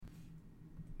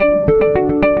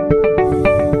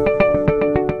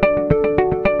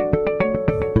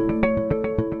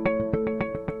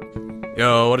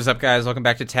Yo, what is up, guys? Welcome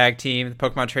back to Tag Team, the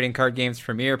Pokemon Trading Card Game's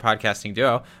premier podcasting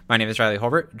duo. My name is Riley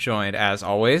Holbert, joined as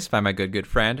always by my good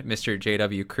friend, Mr.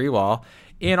 JW Krewall.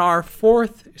 In our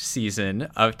fourth season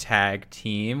of Tag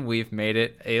Team, we've made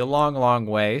it a long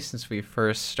way since we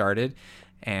first started.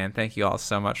 And thank you all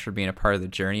so much for being a part of the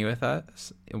journey with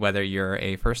us, whether you're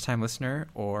a first-time listener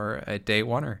or a day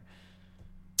oneer.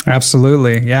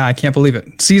 Absolutely. Yeah, I can't believe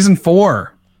it. Season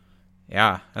 4.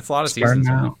 Yeah, that's a lot of seasons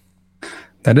now.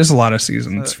 That is a lot of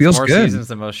seasons. Feels more good. More seasons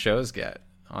than most shows get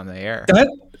on the air.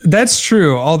 That's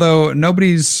true. Although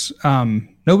nobody's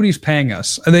paying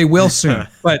us. They will soon,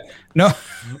 but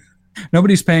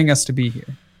nobody's paying us to be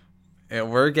here.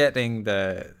 And we're getting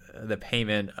the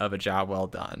payment of a job well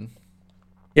done.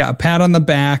 Yeah, a pat on the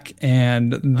back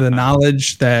and the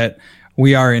knowledge that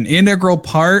we are an integral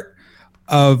part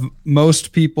of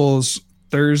most people's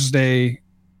Thursday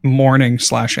morning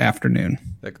 / afternoon.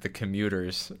 Like the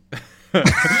commuters.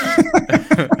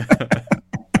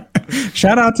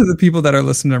 Shout out to the people that are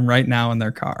listening right now in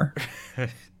their car.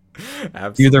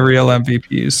 Absolutely. You're the real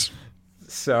MVPs.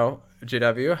 So,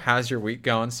 JW, how's your week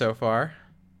going so far?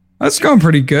 It's going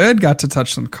pretty good. Got to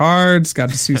touch some cards, got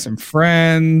to see some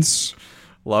friends.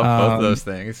 Love both of those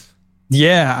things.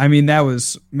 Yeah, I mean I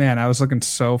was looking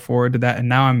so forward to that, and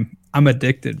now I'm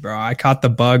addicted, bro. I caught the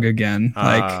bug again.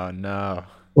 Oh no.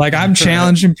 Like I'm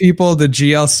challenging people to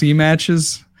GLC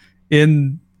matches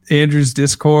in Andrew's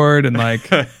Discord, and like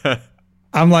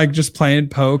I'm like just playing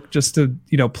poke just to,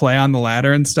 play on the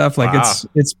ladder and stuff. Like wow.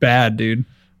 it's bad, dude.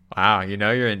 Wow,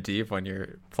 you're in deep when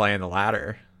you're playing the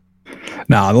ladder.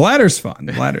 No, the ladder's fun.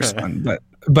 The ladder's fun.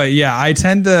 But yeah, I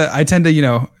tend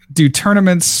to, do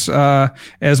tournaments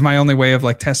as my only way of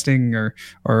like testing or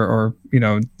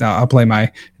I'll play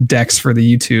my decks for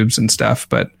the YouTubes and stuff.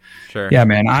 But sure. Yeah,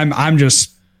 man,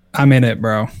 I'm in it,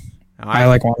 bro. I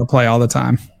want to play all the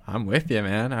time. I'm with you,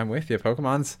 man. I'm with you.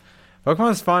 Pokemon's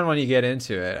fun when you get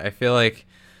into it. I feel like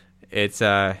it's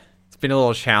been a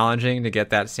little challenging to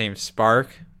get that same spark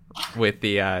with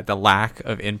the lack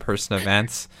of in-person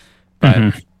events.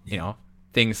 But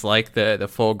things like the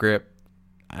full grip,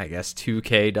 I guess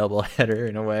 2K doubleheader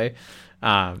in a way,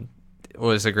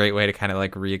 was a great way to kind of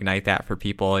like reignite that for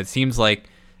people. It seems like,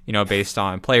 based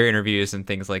on player interviews and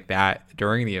things like that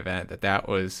during the event, that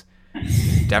was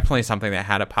definitely something that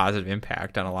had a positive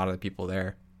impact on a lot of the people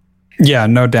there. Yeah,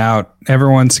 no doubt.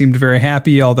 Everyone seemed very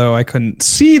happy, although I couldn't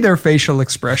see their facial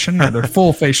expression or their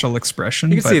full facial expression.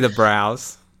 You can see the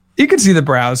brows. You can see the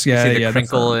brows. Yeah, you see the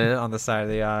crinkle on the side of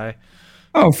the eye.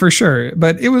 Oh, for sure.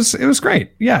 But it was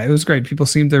great. Yeah, it was great. People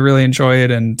seemed to really enjoy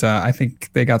it. And I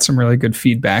think they got some really good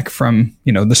feedback from,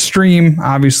 the stream.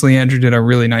 Obviously, Andrew did a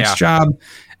really nice job.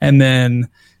 And then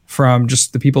from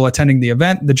just the people attending the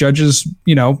event, the judges,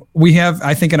 we have,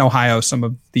 I think in Ohio, some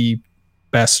of the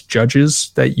best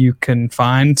judges that you can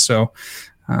find. So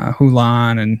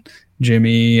Hulan and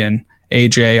Jimmy and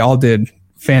AJ all did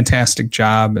fantastic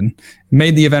job and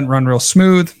made the event run real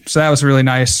smooth. So that was really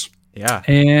nice. Yeah.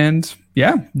 And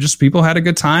yeah, just people had a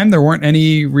good time. There weren't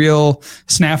any real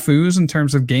snafus in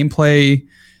terms of gameplay,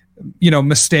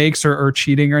 mistakes or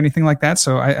cheating or anything like that.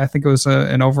 So I think it was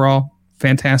an overall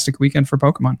fantastic weekend for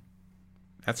Pokemon.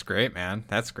 That's great, man.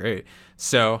 That's great.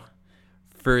 So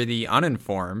for the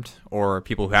uninformed or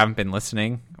people who haven't been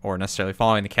listening or necessarily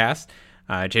following the cast,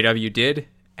 JW did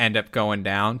end up going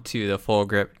down to the full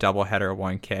grip doubleheader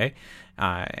 1K.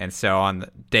 And so on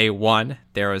day one,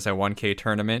 there was a 1K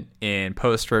tournament in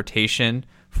post-rotation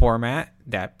format,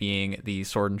 that being the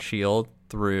Sword and Shield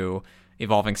through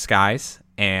Evolving Skies.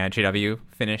 And JW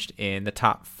finished in the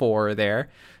top 4 there,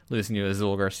 losing to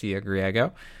Azul Garcia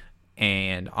Griego.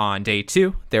 And on day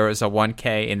 2, there was a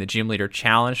 1K in the Gym Leader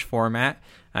Challenge format.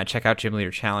 Check out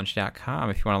gymleaderchallenge.com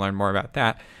if you want to learn more about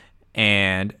that.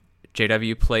 And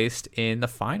JW placed in the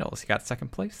finals. He got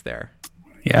second place there.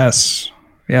 Yes.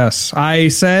 I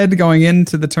said going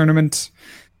into the tournament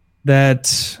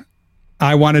that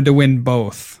I wanted to win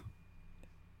both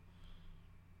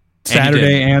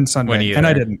Saturday and Sunday. And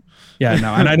I didn't. Yeah,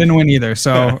 no, and I didn't win either.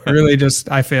 So really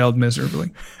I failed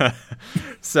miserably.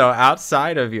 So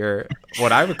outside of your,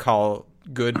 what I would call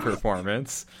good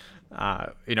performance,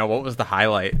 what was the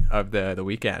highlight of the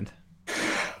weekend?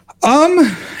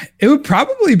 It would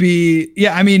probably be,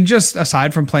 just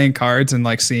aside from playing cards and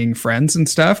like seeing friends and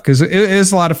stuff, because it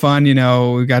is a lot of fun.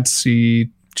 We got to see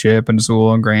Chip and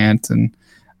Zool and Grant and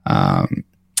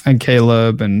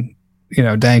Caleb and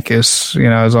Dankus.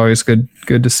 It was always good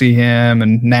to see him,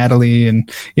 and Natalie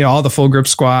and all the full grip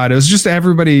squad. It was just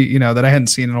everybody that I hadn't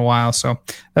seen in a while, so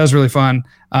that was really fun.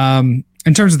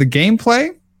 In terms of the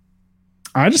gameplay,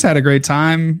 I just had a great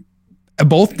time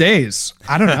both days.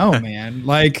 I don't know, man.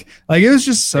 Like it was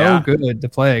just so good to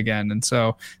play again. And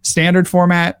so standard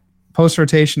format, post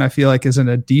rotation, I feel like is in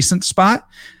a decent spot.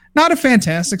 Not a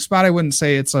fantastic spot. I wouldn't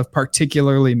say it's a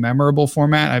particularly memorable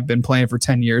format. I've been playing for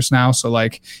 10 years now. So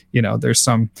like, there's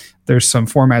some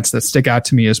formats that stick out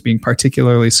to me as being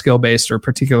particularly skill-based or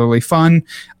particularly fun.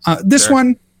 This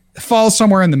one falls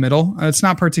somewhere in the middle. It's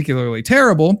not particularly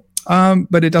terrible,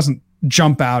 but it doesn't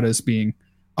jump out as being,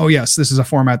 oh yes, this is a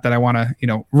format that I want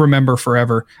to, remember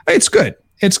forever. It's good.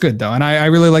 It's good though. And I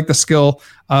really like the skill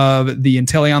of the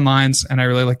Inteleon lines, and I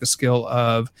really like the skill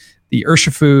of the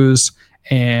Urshifus.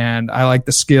 And I like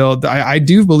the skill. I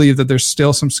do believe that there's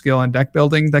still some skill in deck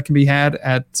building that can be had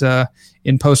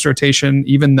in post rotation,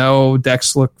 even though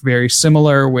decks look very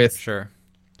similar with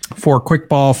 4 quick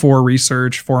ball, 4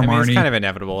 research, 4 Marnie. It's kind of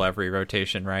inevitable every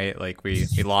rotation, right? Like we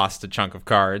lost a chunk of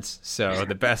cards, so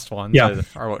the best ones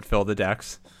are what fill the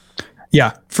decks.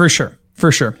 Yeah, for sure.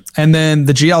 For sure. And then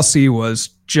the GLC was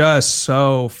just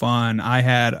so fun. I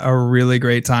had a really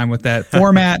great time with that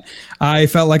format. I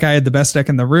felt like I had the best deck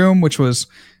in the room, which was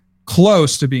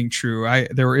close to being true.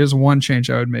 There is one change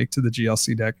I would make to the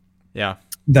GLC deck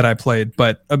that I played.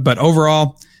 But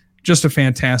overall, just a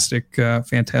fantastic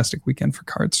weekend for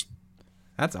cards.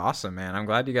 That's awesome, man. I'm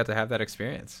glad you got to have that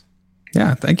experience.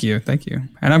 Yeah, thank you.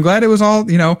 And I'm glad it was all,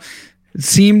 it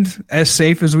seemed as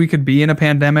safe as we could be in a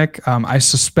pandemic. I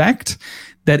suspect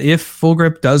that if Full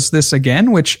Grip does this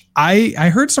again, which I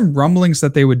heard some rumblings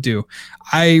that they would do,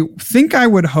 I think I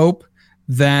would hope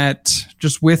that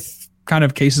just with kind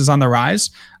of cases on the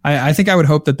rise, I think I would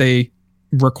hope that they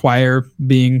require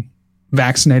being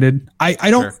vaccinated.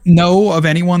 I don't know of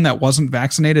anyone that wasn't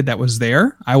vaccinated that was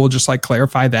there. I will just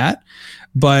clarify that.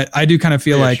 But I do kind of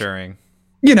feel reassuring.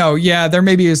 There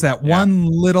maybe is that one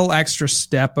little extra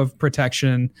step of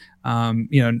protection.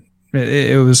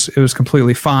 It was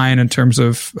completely fine in terms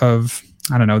of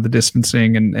I don't know, the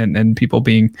distancing and people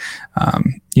being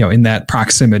in that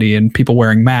proximity and people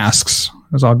wearing masks.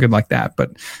 It was all good like that.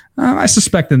 But I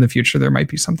suspect in the future there might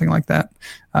be something like that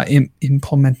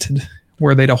implemented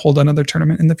were they to hold another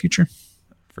tournament in the future.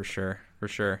 For sure.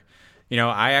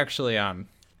 I actually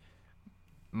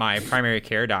my primary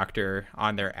care doctor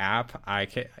on their app, I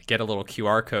get a little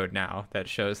QR code now that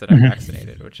shows that I'm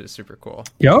vaccinated, which is super cool.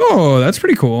 Yo, that's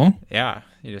pretty cool. Yeah,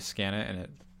 you just scan it and it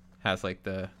has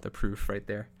the proof right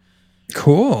there.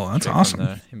 Cool, that's awesome. From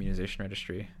the immunization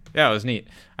registry. Yeah, it was neat.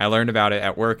 I learned about it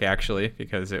at work actually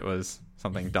because it was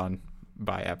something done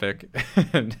by Epic.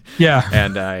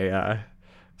 and I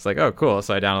was like, oh, cool.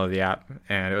 So I downloaded the app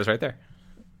and it was right there.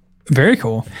 Very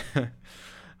cool.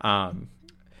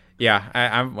 Yeah,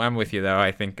 I'm with you though.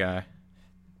 I think as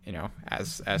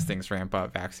things ramp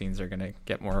up, vaccines are going to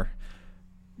get more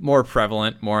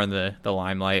prevalent, more in the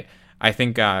limelight. I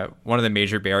think one of the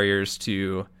major barriers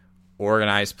to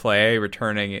organized play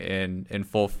returning in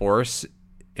full force,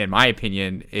 in my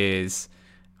opinion, is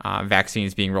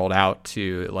vaccines being rolled out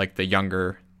to the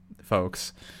younger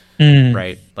folks,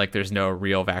 right? There's no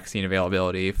real vaccine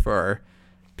availability for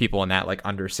people in that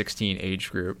under 16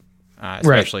 age group,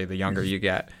 especially the younger you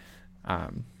get.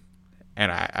 And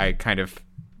I kind of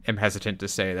am hesitant to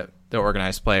say that the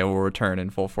organized play will return in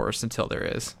full force until there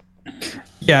is.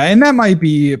 Yeah, and that might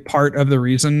be part of the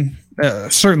reason,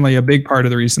 certainly a big part of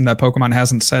the reason that Pokemon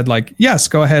hasn't said yes,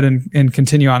 go ahead and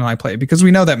continue online play, because we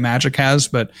know that Magic has,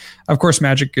 but of course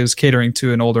Magic is catering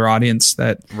to an older audience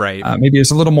that maybe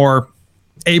is a little more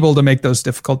able to make those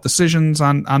difficult decisions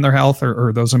on their health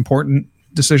or those important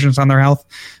decisions on their health.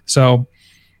 So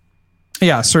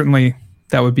yeah, certainly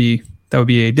that would be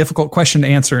a difficult question to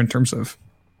answer in terms of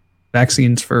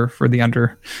vaccines for the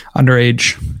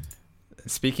underage.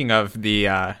 Speaking of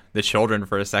the children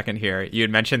for a second here, you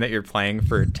had mentioned that you're playing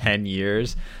for 10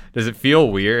 years. Does it feel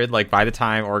weird? By the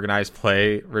time organized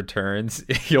play returns,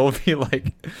 you'll be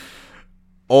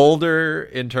older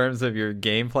in terms of your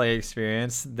gameplay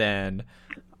experience than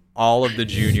all of the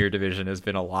junior division has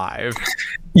been alive.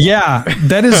 Yeah,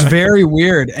 that is very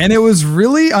weird. And it was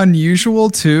really unusual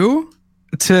too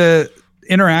to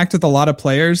interact with a lot of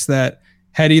players that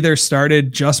had either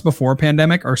started just before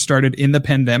pandemic or started in the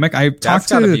pandemic. That's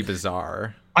gotta be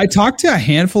bizarre. I talked to a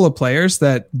handful of players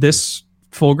that this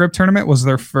Full Grip tournament was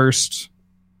their first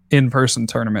in-person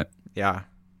tournament. Yeah.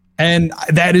 And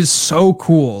that is so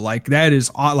cool. That is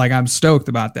I'm stoked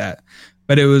about that.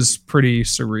 But it was pretty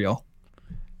surreal.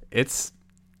 It's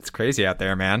crazy out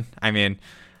there, man. I mean,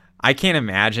 I can't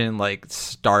imagine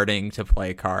starting to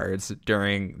play cards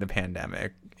during the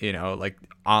pandemic.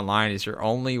 Online is your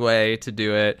only way to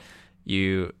do it.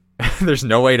 You there's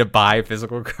no way to buy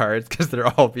physical cards because they're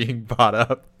all being bought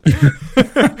up.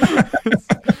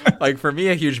 Like for me,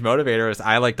 a huge motivator is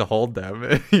I like to hold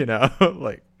them, you know,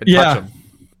 like and touch them.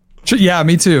 Yeah,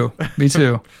 me too.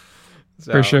 So,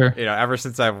 for sure. You know, ever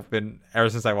since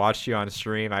I watched you on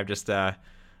stream, I've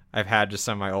had just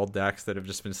some of my old decks that have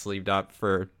just been sleeved up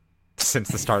since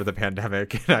the start of the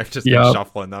pandemic, and I've just been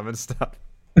shuffling them and stuff.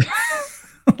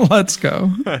 Let's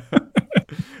go.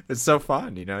 It's so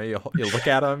fun, you know. You look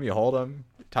at them, you hold them,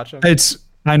 touch them.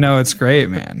 I know it's great,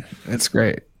 man. It's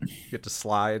great. You get to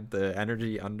slide the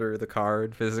energy under the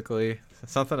card physically.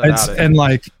 Something about it. And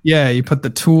like, yeah, you put the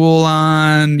tool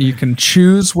on. You can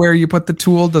choose where you put the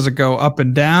tool. Does it go up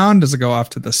and down? Does it go off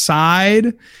to the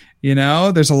side? You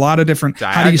know, there's a lot of different.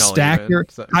 How do you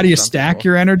stack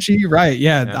your energy? Right.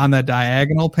 Yeah, on that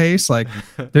diagonal pace. Like,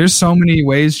 there's so many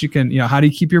ways you can. You know, how do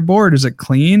you keep your board? Is it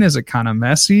clean? Is it kind of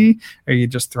messy? Are you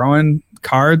just throwing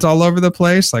cards all over the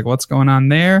place? Like, what's going on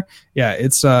there? Yeah,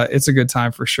 it's a good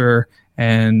time for sure.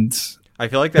 And I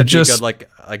feel like that's just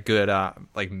a good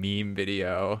meme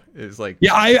video is like.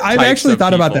 Yeah, I've actually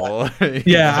thought about that.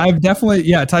 Yeah, I've definitely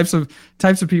types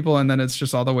of people, and then it's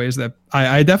just all the ways that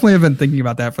I definitely have been thinking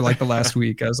about that for like the last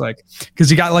week. I was like, because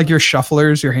you got like your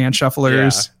shufflers, your hand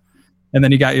shufflers, and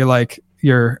then you got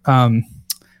your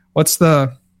what's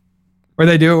the where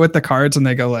they do it with the cards and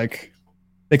they go like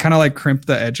they kind of like crimp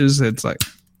the edges. It's like,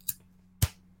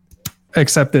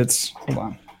 except it's hold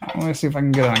on. Let me see if I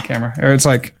can get it on camera. Or it's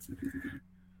like,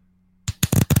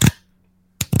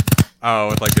 oh,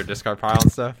 with like your discard pile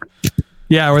and stuff.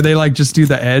 Yeah, where they like just do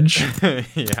the edge.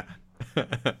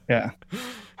 Yeah.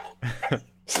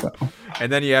 So.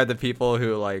 And then you have the people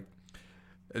who like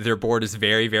their board is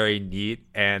very, very neat,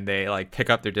 and they like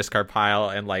pick up their discard pile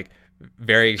and like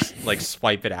very like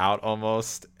swipe it out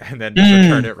almost, and then just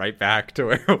return it right back to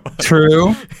where it was.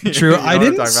 True. You know I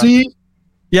didn't see.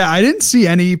 Yeah, I didn't see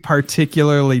any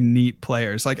particularly neat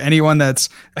players, like anyone that's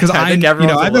because I think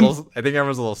everyone's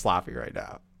a little sloppy right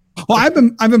now. Well, I've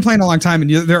been playing a long time,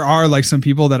 and there are like some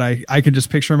people that I can just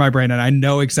picture in my brain, and I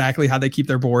know exactly how they keep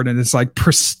their board, and it's like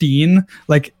pristine,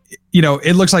 like you know,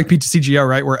 it looks like PTCGO,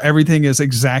 right, where everything is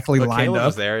exactly lined Caleb up.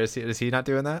 Was there? Is he not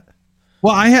doing that?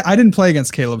 Well, I didn't play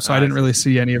against Caleb, so I didn't really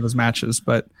see any of his matches,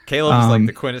 but Caleb is like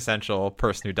the quintessential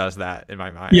person who does that in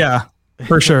my mind. Yeah,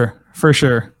 for sure.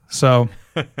 So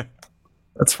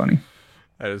that's funny.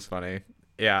 That is funny.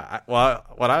 Yeah. Well,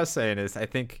 what I was saying is, I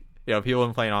think you know people have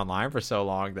been playing online for so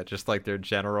long that just like their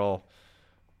general,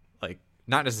 like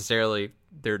not necessarily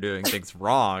they're doing things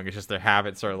wrong. It's just their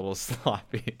habits are a little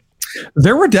sloppy.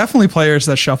 There were definitely players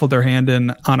that shuffled their hand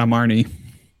in on a Marnie.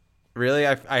 Really,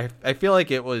 I feel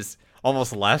like it was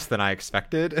almost less than I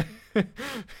expected.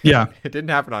 Yeah, it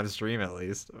didn't happen on stream at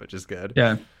least, which is good.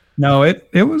 Yeah. No, it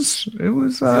was. It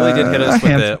really did hit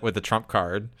us with the trump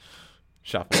card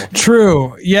shuffle.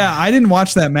 True. Yeah, I didn't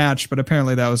watch that match, but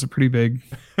apparently that was a pretty big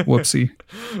whoopsie.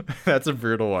 That's a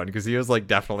brutal one because he was like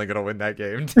definitely going to win that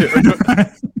game too.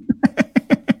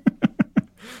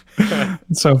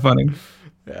 It's so funny.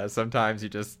 Yeah, sometimes you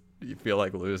feel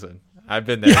like losing. I've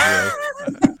been there.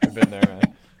 I've been there,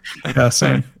 man. Yeah,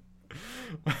 same.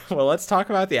 Well, let's talk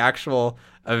about the actual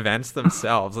events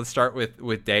themselves. Let's start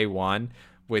with day one.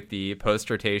 With the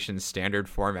post-rotation standard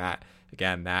format,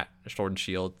 again, that Sword and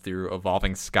Shield through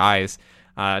Evolving Skies.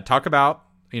 Talk about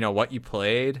what you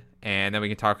played, and then we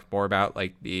can talk more about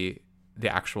like the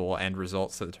actual end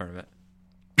results of the tournament.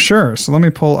 Sure. So let me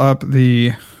pull up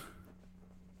the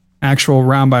actual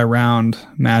round by round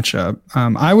matchup.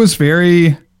 I was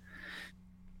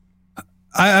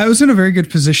in a very good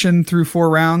position through 4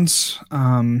 rounds.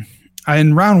 In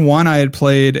round 1, I had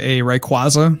played a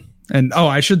Rayquaza. And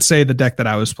I should say the deck that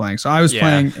I was playing. So I was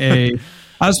playing a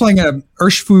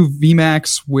Urshifu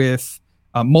VMAX with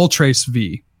Moltres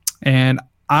V, and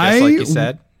just like you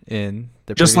said in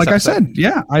the just like episode. I said,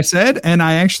 yeah, I said, and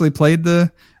I actually played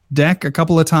the deck a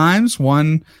couple of times.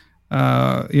 One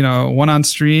on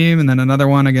stream, and then another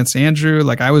one against Andrew.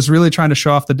 Like I was really trying to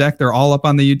show off the deck. They're all up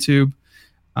on the YouTube,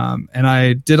 and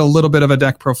I did a little bit of a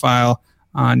deck profile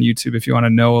on YouTube if you want to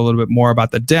know a little bit more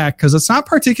about the deck, because it's not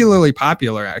particularly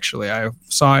popular. Actually, I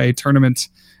saw an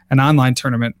online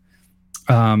tournament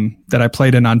that I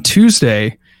played in on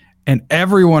Tuesday, and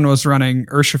everyone was running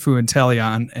Urshifu and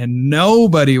Teleon, and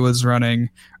nobody was running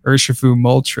Urshifu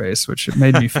Moltres, which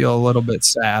made me feel a little bit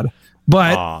sad.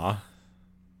 But Aww.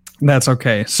 That's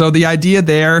okay. So the idea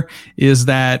there is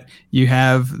that you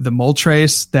have the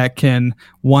Moltres that can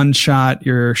one-shot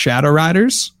your Shadow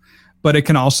Riders, but it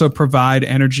can also provide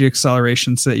energy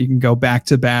acceleration so that you can go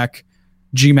back-to-back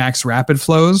Gmax rapid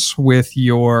flows with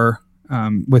your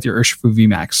Urshifu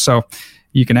VMAX. So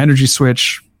you can energy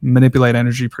switch manipulate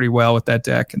energy pretty well with that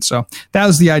deck. And so that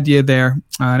was the idea there.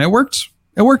 And it worked.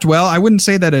 It worked well. I wouldn't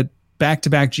say that a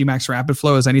back-to-back Gmax Rapid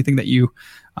Flow is anything that you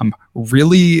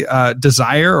really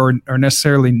desire or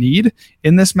necessarily need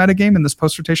in this metagame, in this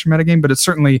post-rotation metagame, but it's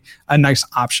certainly a nice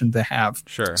option to have.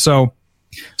 Sure. So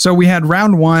we had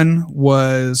round one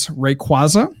was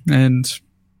Rayquaza, and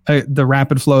the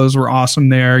Rapid Flows were awesome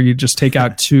there. You just take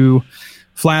out 2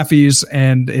 Flaffies,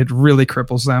 and it really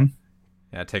cripples them.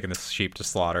 Yeah, taking the sheep to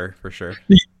slaughter for sure.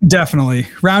 Definitely.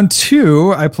 Round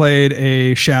 2, I played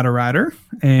a Shadow Rider,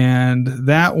 and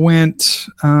that went,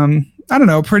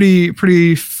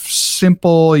 pretty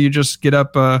simple. You just get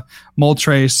up a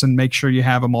Moltres and make sure you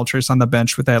have a Moltres on the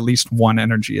bench with at least 1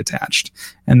 energy attached.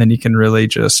 And then you can really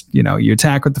just, you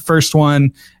attack with the first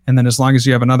one, and then as long as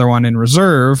you have another one in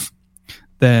reserve,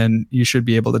 then you should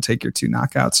be able to take your 2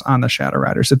 knockouts on the Shadow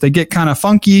Riders. If they get kind of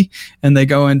funky and they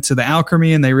go into the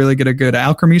Alchemy and they really get a good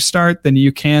Alchemy start, then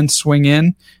you can swing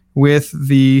in with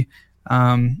the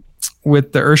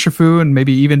Urshifu and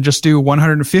maybe even just do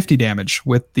 150 damage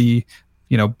with the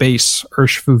base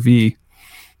Urshifu V.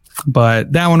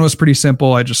 But that one was pretty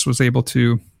simple. I just was able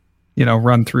to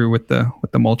run through with the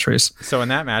Moltres. So in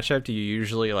that matchup, do you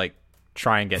usually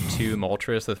try and get 2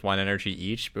 Moltres with 1 energy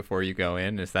each before you go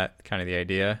in? Is that kind of the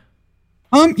idea?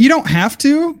 You don't have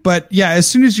to, but yeah, as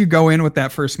soon as you go in with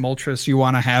that first Moltres, you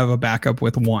want to have a backup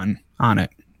with 1 on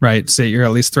it, right? So you're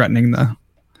at least threatening the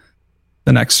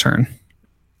next turn.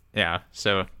 Yeah.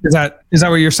 So is that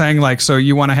what you're saying? So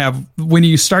you want to have, when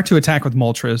you start to attack with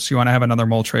Moltres, you want to have another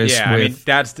Moltres. Yeah, I mean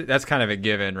that's kind of a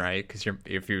given, right? Because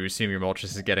if you assume your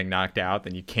Moltres is getting knocked out,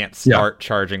 then you can't start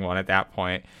charging one at that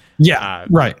point. Yeah.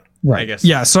 Right. I guess.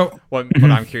 Yeah. So what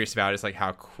I'm curious about is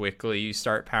how quickly you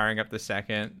start powering up the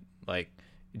second.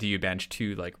 Do you bench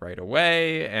 2 right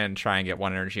away and try and get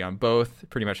 1 energy on both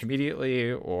pretty much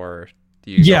immediately, or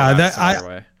do you?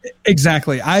 Way?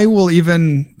 Exactly. I will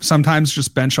even sometimes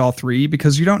just bench all 3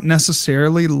 because you don't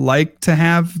necessarily like to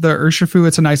have the Urshifu.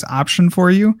 It's a nice option for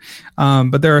you,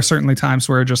 but there are certainly times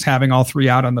where just having all 3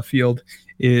 out on the field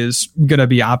is going to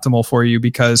be optimal for you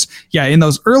because in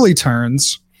those early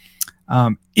turns.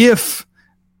 If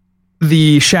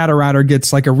the Shadow Rider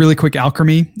gets a really quick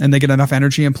Alchemy and they get enough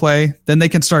energy in play, then they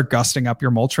can start gusting up your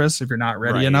Moltres if you're not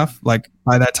ready enough, by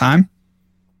that time.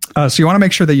 So you want to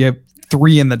make sure that you have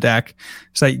 3 in the deck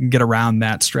so that you can get around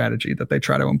that strategy that they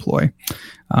try to employ.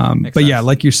 But sense. Yeah,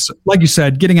 like you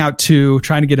said, getting out 2,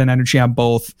 trying to get an energy on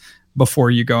both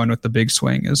before you go in with the big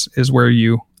swing is where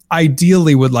you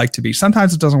ideally would like to be.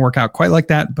 Sometimes it doesn't work out quite like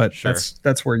that, but sure.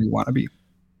 That's where you want to be.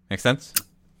 Makes sense.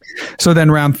 So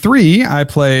then round 3, I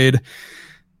played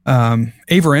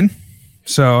Averin.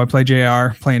 So I played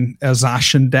JR playing a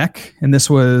Zacian deck. And this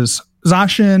was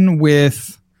Zacian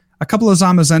with a couple of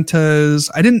Zamazentas.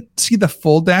 I didn't see the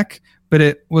full deck, but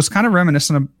it was kind of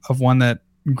reminiscent of one that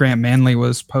Grant Manley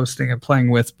was posting and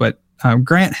playing with. But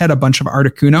Grant had a bunch of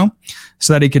Articuno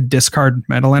so that he could discard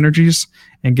metal energies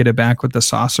and get it back with the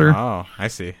Saucer. Oh, I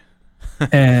see.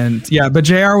 And but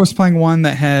JR was playing one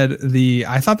that had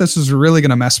I thought this was really going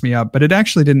to mess me up, but it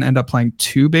actually didn't end up playing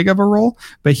too big of a role.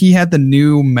 But he had the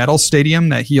new Metal Stadium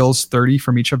that heals 30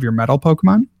 from each of your Metal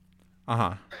Pokemon.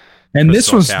 Uh-huh. And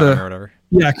Crystal this was Cavern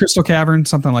Crystal Cavern,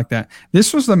 something like that.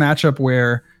 This was the matchup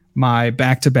where my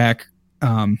back-to-back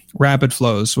Rapid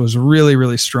Flows was really,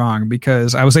 really strong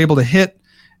because I was able to hit,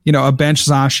 a bench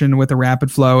Zacian with a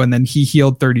Rapid Flow, and then he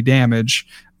healed 30 damage,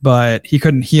 but he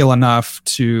couldn't heal enough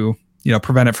to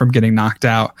prevent it from getting knocked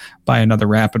out by another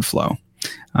Rapid Flow.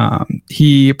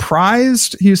 He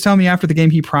was telling me after the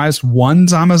game, he prized 1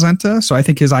 Zamazenta. So I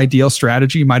think his ideal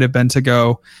strategy might have been to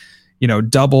go,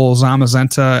 double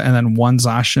Zamazenta and then 1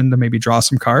 Zacian to maybe draw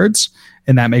some cards.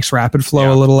 And that makes Rapid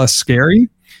Flow a little less scary.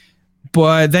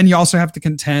 But then you also have to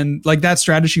contend, that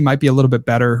strategy might be a little bit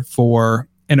better for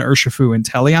an Urshifu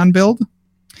Inteleon build.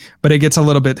 But it gets a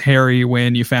little bit hairy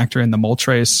when you factor in the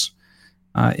Moltres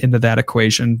into that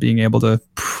equation, being able to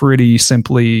pretty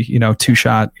simply,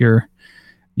 2-shot your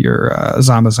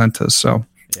Zamazentas. So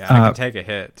it can take a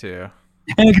hit too.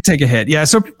 And it could take a hit. Yeah.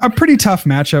 So a pretty tough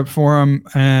matchup for him.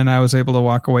 And I was able to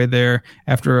walk away there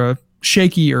after a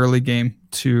shaky early game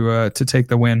to take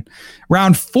the win.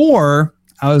 Round 4,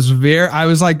 I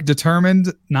was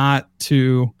determined not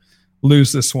to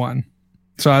lose this one.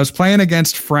 So I was playing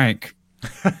against Frank.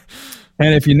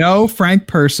 And if you know Frank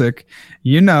Persick,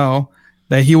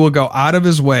 that he will go out of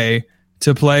his way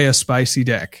to play a spicy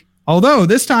deck. Although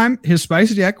this time his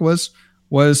spicy deck was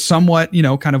somewhat,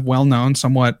 kind of well known,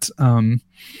 somewhat on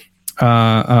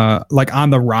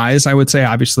the rise, I would say.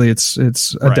 Obviously it's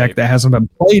a deck that hasn't been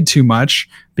played too much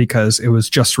because it was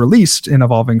just released in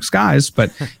Evolving Skies,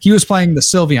 but he was playing the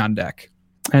Sylveon deck.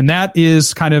 And that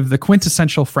is kind of the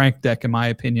quintessential Frank deck, in my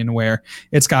opinion, where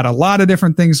it's got a lot of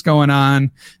different things going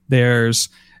on. There's,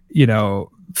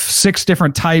 6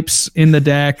 different types in the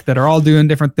deck that are all doing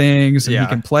different things. And he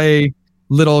can play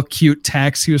little cute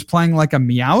techs. He was playing like a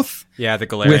Meowth. Yeah, the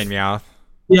Galarian Meowth.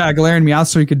 Yeah, Galarian Meowth,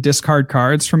 so he could discard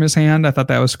cards from his hand. I thought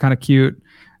that was kind of cute.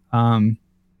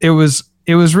 It was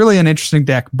really an interesting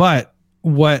deck, but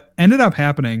what ended up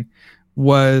happening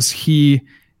was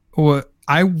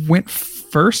I went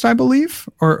first, I believe,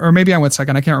 or maybe I went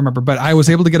second. I can't remember, but I was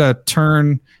able to get a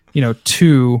turn,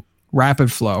 2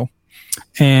 rapid flow,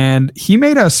 and he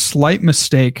made a slight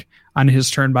mistake on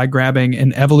his turn by grabbing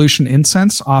an Evolution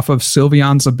Incense off of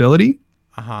Sylveon's ability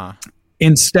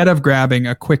instead of grabbing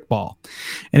a Quick Ball.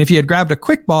 And if he had grabbed a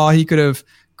Quick Ball, he could have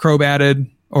Crobatted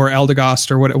or Eldegoss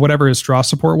or whatever his draw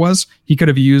support was. He could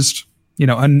have used,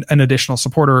 an additional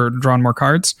supporter or drawn more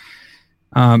cards.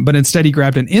 But instead he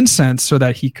grabbed an Incense so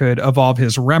that he could evolve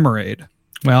his Remoraid.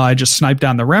 Well, I just sniped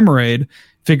down the Remoraid,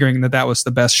 figuring that was the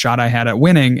best shot I had at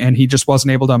winning, and he just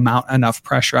wasn't able to mount enough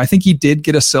pressure. I think he did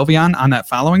get a Sylveon on that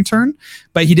following turn,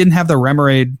 but he didn't have the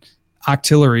Remoraid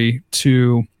Octillery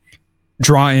to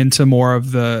draw into more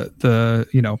of the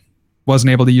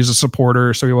wasn't able to use a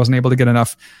supporter, so he wasn't able to get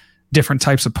enough different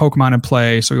types of Pokemon in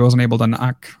play, so he wasn't able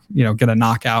to get a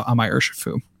knockout on my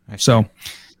Urshifu. So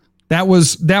that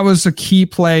was a key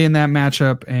play in that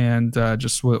matchup, and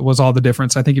just was all the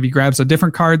difference. I think if he grabs a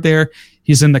different card there,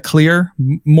 he's in the clear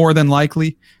more than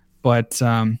likely, but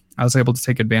I was able to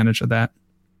take advantage of that.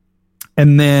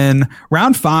 And then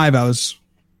round 5, I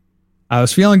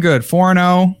was feeling good.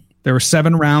 4-0. There were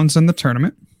 7 rounds in the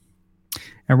tournament.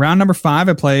 And round number 5,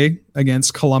 I play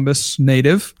against Columbus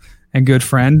native and good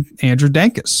friend Andrew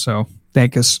Dankus. So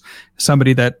Dankus,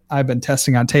 somebody that I've been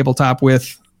testing on tabletop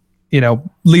with,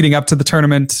 leading up to the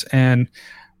tournament, and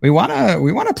we want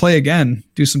to play again,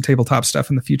 do some tabletop stuff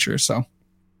in the future. So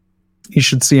you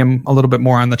should see him a little bit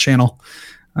more on the channel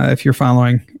if you're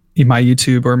following my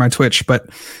YouTube or my Twitch. But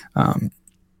I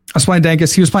was playing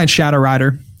Dankus. He was playing Shadow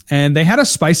Rider, and they had a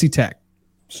spicy tech.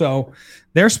 So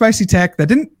their spicy tech that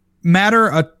didn't matter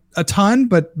a ton,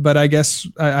 but I guess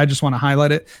I just want to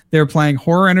highlight it. They were playing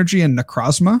Horror Energy and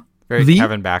Necrozma. Very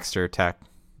Kevin Baxter tech.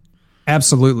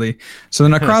 Absolutely. So the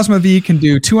Necrozma V can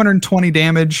do 220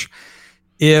 damage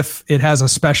if it has a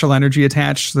special energy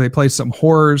attached. So they played some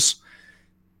horrors,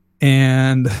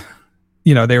 and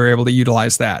they were able to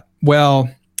utilize that. Well,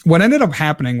 what ended up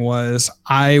happening was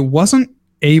I wasn't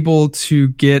able to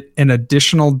get an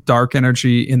additional dark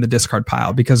energy in the discard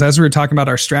pile, because as we were talking about,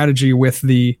 our strategy with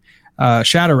the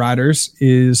Shadow Riders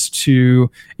is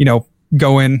to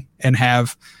go in and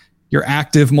have your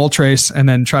active Moltres and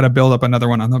then try to build up another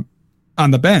one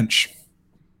on the bench.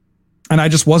 And I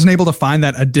just wasn't able to find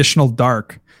that additional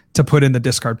dark to put in the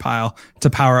discard pile to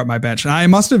power up my bench. And I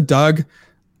must have dug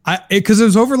because it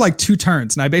was over like 2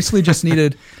 turns, and I basically just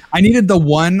needed the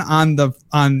one on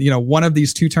one of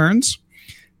these 2 turns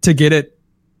to get it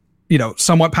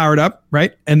somewhat powered up,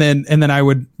 right? And then I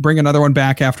would bring another one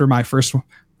back after my first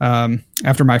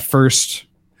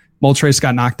Moltres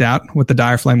got knocked out with the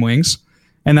Dire Flame Wings,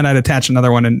 and then I'd attach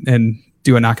another one and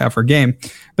do a knockout for a game.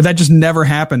 But that just never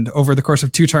happened over the course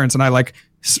of 2 turns. And I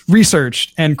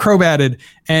researched and Crobatted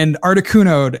and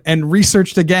Articuno'd and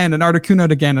researched again and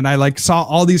Articuno'd again. And I saw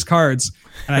all these cards,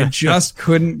 and I just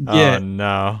couldn't get,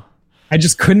 I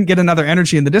just couldn't get another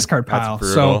energy in the discard pile.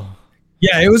 So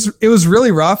yeah, it was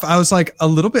really rough. I was like a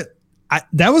little bit,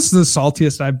 that was the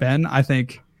saltiest I've been, I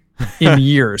think, in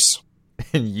years.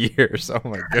 In years. Oh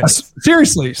my goodness.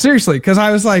 Seriously. Cause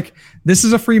I was like, this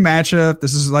is a free matchup.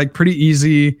 This is pretty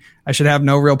easy. I should have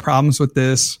no real problems with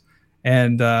this.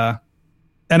 And I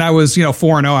was,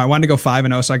 4-0. I wanted to go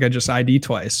 5-0 so I could just ID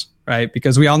twice. Right.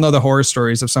 Because we all know the horror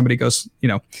stories of somebody goes,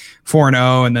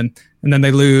 4-0 and then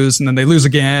they lose, and then they lose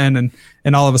again.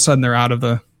 And all of a sudden they're out of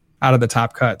the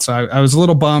top cut. So I was a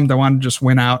little bummed. I wanted to just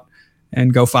win out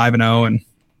and go 5-0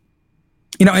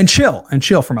 and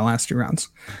chill for my last 2 rounds.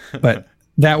 But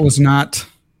that was not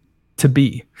to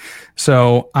be.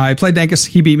 So I played Dankus.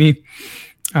 He beat me.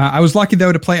 I was lucky,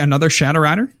 though, to play another Shadow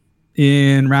Rider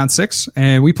in round 6,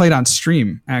 and we played on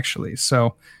stream, actually.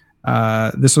 So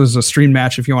this was a stream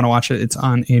match. If you want to watch it, it's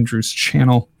on Andrew's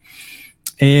channel.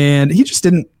 And he just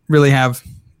didn't really have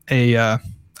a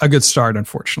good start,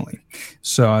 unfortunately.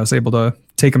 So I was able to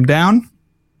take him down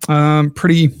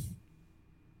pretty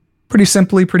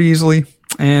simply, pretty easily.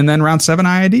 And then round 7,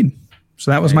 I ID'd. So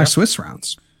that was my Swiss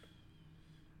rounds.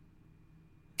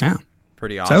 Yeah.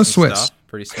 Pretty awesome. So that was Swiss. Stuff.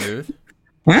 Pretty smooth.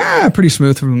 Yeah, pretty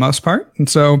smooth for the most part. And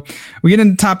so we get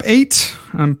into top 8.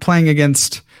 I'm playing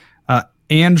against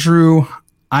Andrew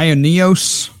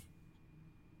Ionios.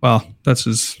 Well, that's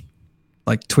his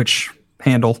like Twitch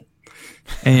handle.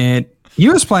 And he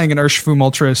was playing an Urshifu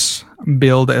Moltres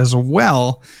build as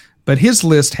well, but his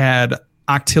list had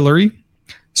Octillery,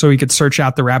 so he could search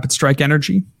out the Rapid Strike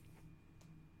energy.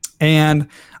 And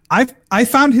I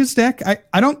found his deck.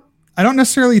 I don't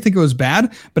necessarily think it was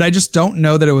bad, but I just don't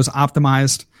know that it was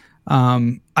optimized.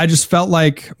 I just felt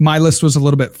like my list was a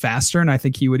little bit faster, and I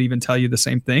think he would even tell you the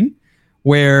same thing,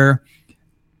 where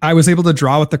I was able to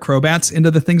draw with the Crobats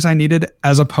into the things I needed,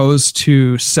 as opposed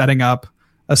to setting up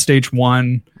a stage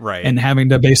 1 and having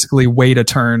to basically wait a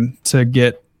turn to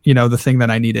get, the thing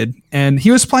that I needed. And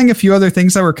he was playing a few other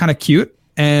things that were kind of cute,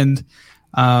 and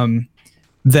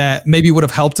that maybe would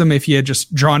have helped him if he had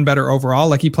just drawn better overall.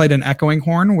 Like he played an Echoing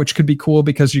Horn, which could be cool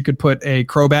because you could put a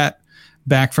Crobat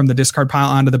back from the discard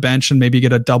pile onto the bench and maybe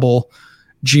get a double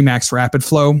Gmax Rapid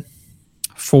Flow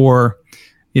for,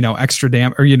 extra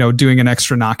or, doing an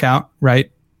extra knockout,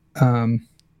 right?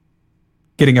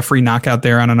 Getting a free knockout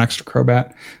there on an extra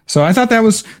Crobat. So I thought that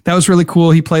was really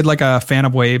cool. He played like a Fan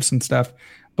of Waves and stuff.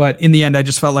 But in the end, I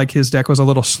just felt like his deck was a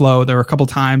little slow. There were a couple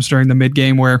times during the mid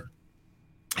game where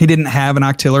he didn't have an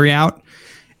Octillery out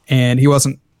and he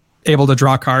wasn't able to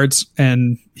draw cards,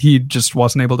 and he just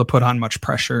wasn't able to put on much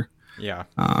pressure. Yeah.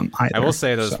 I will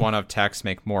say those one of techs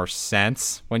make more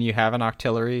sense when you have an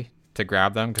Octillery to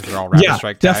grab them because they're all Rapid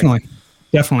Strike tagged.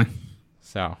 Definitely.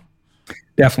 So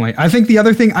definitely. I think the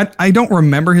other thing, I don't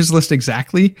remember his list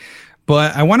exactly,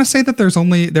 but I want to say that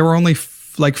there were only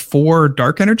like 4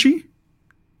 Dark Energy.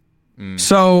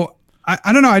 So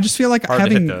I don't know. I just feel like hard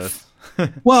having to hit those.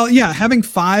 well, yeah, having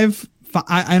 5,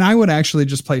 and I would actually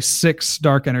just play 6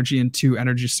 Dark Energy and 2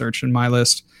 Energy Search in my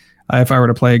list if I were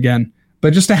to play again.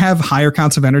 But just to have higher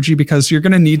counts of energy, because you're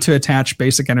going to need to attach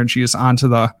basic energies onto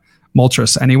the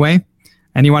Moltres anyway,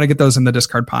 and you want to get those in the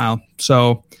discard pile.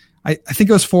 So I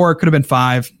think it was 4. It could have been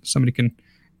 5. Somebody can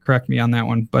correct me on that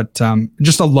one. But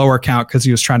just a lower count because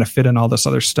he was trying to fit in all this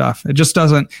other stuff. It just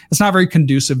doesn't. It's not very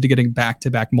conducive to getting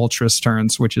back-to-back Moltres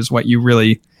turns, which is what you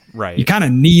really. Right. You kind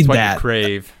of need what that. You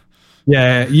crave.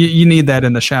 Yeah, you need that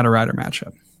in the Shadow Rider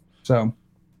matchup. So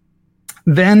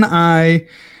then I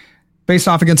faced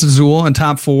off against Azul in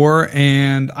top 4,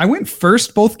 and I went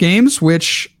first both games,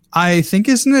 which I think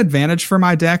is an advantage for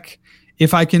my deck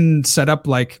if I can set up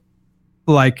like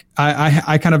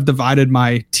I kind of divided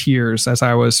my tiers as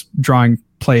I was drawing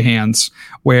play hands,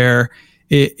 where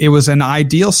it was an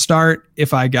ideal start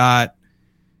if I got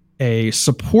a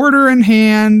supporter in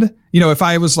hand. If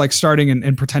I was like starting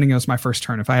and pretending it was my first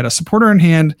turn, if I had a supporter in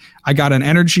hand, I got an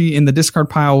energy in the discard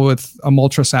pile with a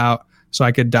Moltres out, so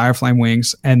I could Dire Flame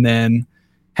Wings, and then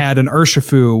had an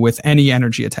Urshifu with any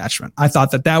energy attachment. I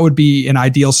thought that would be an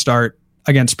ideal start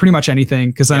against pretty much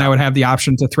anything, because then I would have the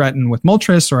option to threaten with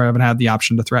Moltres, or I would have the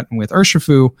option to threaten with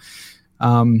Urshifu.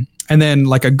 And then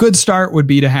like a good start would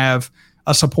be to have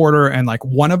a supporter and like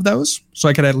one of those, so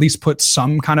I could at least put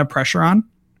some kind of pressure on.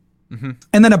 Mm-hmm.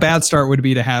 And then a bad start would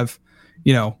be to have,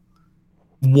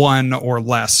 one or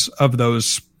less of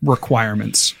those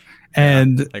requirements.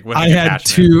 And like I had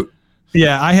two.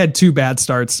 Yeah, I had 2 bad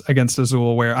starts against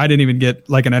Azul where I didn't even get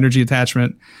like an energy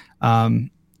attachment.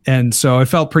 And so it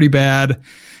felt pretty bad.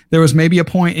 There was maybe a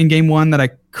point in game 1 that I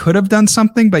could have done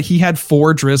something, but he had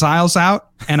 4 Drizziles out,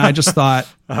 and I just thought,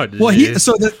 so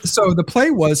the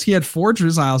play was he had 4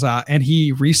 Drizziles out and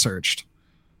he researched,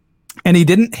 and he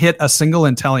didn't hit a single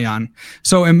Inteleon.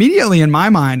 So immediately in my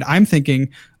mind, I'm thinking,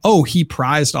 oh, he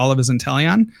prized all of his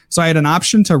Inteleon. So I had an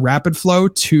option to Rapid Flow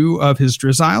 2 of his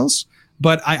Drizziles,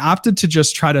 but I opted to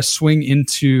just try to swing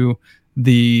into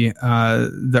the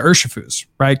Urshifus,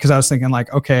 right? Because I was thinking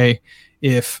like, okay,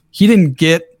 if he didn't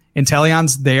get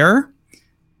Inteleons there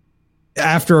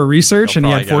after a research and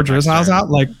he had 4 Drizziles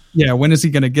out, like, yeah, when is he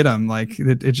going to get them? Like,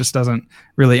 it just doesn't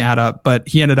really add up. But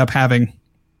he ended up having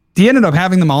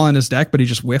them all in his deck, but he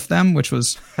just whiffed them, which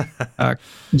was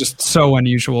just so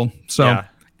unusual. So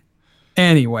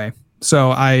anyway, so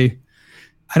I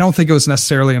don't think it was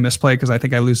necessarily a misplay, because I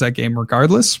think I lose that game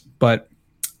regardless. But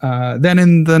then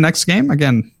in the next game,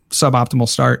 again, suboptimal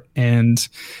start, and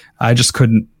I just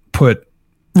couldn't put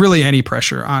really any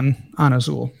pressure on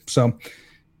Azul. So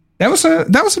that was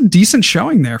a decent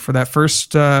showing there for that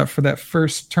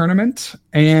first tournament,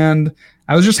 and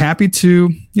I was just happy to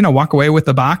walk away with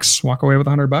the box, walk away with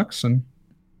 $100, and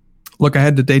look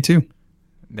ahead to day 2.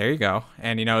 There you go.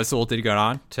 And Azul did go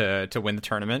on to win the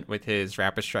tournament with his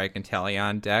Rapid Strike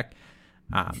Inteleon deck.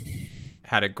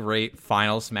 Had a great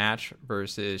finals match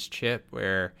versus Chip,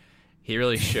 where he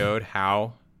really showed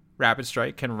how Rapid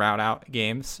Strike can route out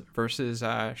games versus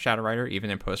Shadow Rider, even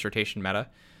in post-rotation meta.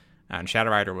 And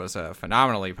Shadow Rider was a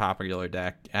phenomenally popular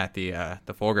deck at the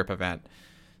Full Grip event.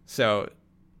 So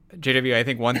JW, I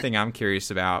think one thing I'm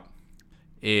curious about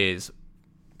is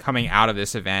coming out of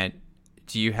this event.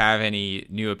 Do you have any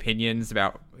new opinions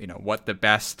about what the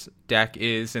best deck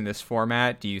is in this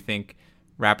format? Do you think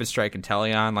Rapid Strike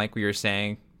Inteleon, like we were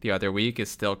saying the other week, is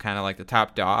still kind of like the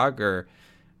top dog, or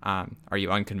are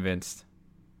you unconvinced?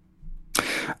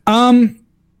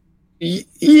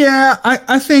 Yeah,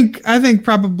 I think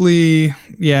probably,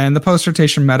 yeah, in the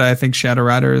post-rotation meta, I think Shadow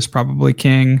Rider is probably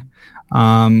king.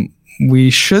 We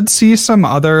should see some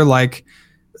other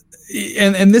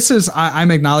and this is,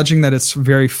 I'm acknowledging that it's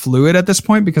very fluid at this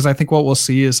point, because I think what we'll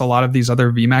see is a lot of these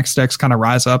other VMAX decks kind of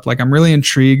rise up. Like, I'm really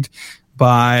intrigued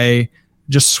by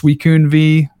just Suicune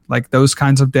V, like those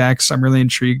kinds of decks. I'm really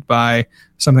intrigued by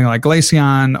something like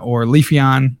Glaceon or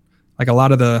Leafeon, like a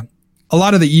lot of the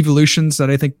evolutions that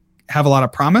I think have a lot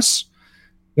of promise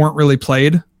weren't really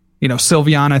played.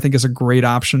 Sylveon, I think, is a great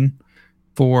option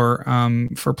for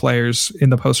players in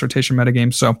the post-rotation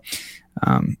metagame. So,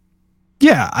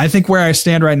 yeah, I think where I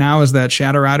stand right now is that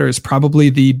Shadow Rider is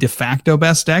probably the de facto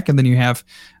best deck. And then you have,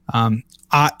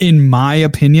 in my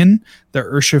opinion, the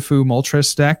Urshifu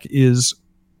Moltres deck is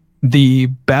the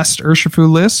best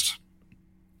Urshifu list,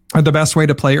 or the best way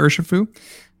to play Urshifu.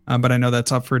 But I know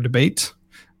that's up for debate.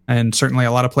 And certainly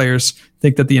a lot of players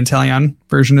think that the Inteleon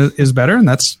version is better, and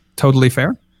that's totally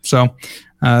fair. So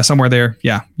somewhere there,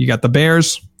 yeah, you got the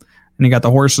bears and you got the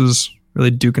horses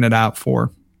really duking it out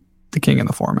for the king in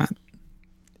the format.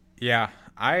 Yeah,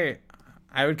 I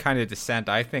would kind of dissent.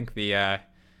 I think the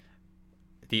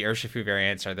Urshifu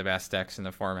variants are the best decks in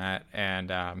the format,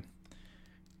 and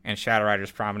Shadow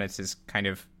Rider's prominence is kind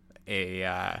of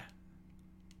I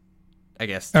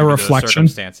guess a reflection.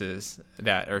 Circumstances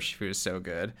that Urshifu is so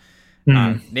good.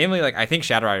 Namely, I think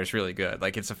Shadow Rider is really good.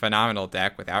 Like, it's a phenomenal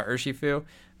deck without Urshifu,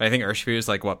 but I think Urshifu is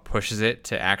what pushes it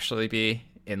to actually be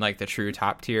in the true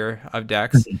top tier of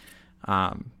decks,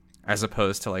 as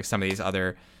opposed to some of these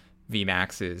other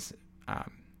VMAXs.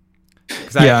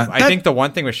 Because I think the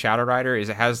one thing with Shadow Rider is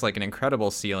it has an incredible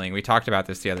ceiling. We talked about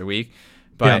this the other week,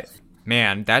 but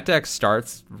man, that deck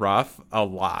starts rough a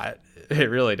lot. It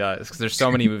really does, because there's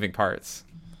so many moving parts.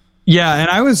 Yeah, and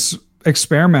I was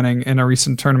experimenting in a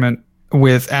recent tournament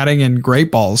with adding in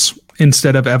Great Balls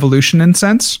instead of Evolution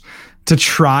Incense to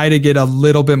try to get a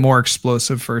little bit more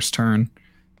explosive first turn.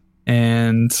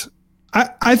 And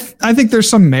I think there's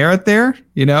some merit there,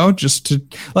 just to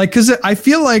because I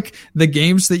feel like the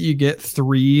games that you get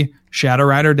 3 Shadow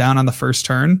Rider down on the first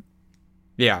turn,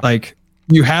 yeah,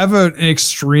 you have an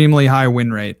extremely high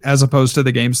win rate, as opposed to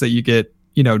the games that you get,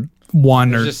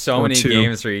 1 There's or just so many 2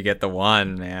 games where you get the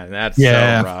 1, man. That's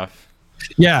so rough.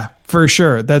 Yeah, for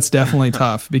sure. That's definitely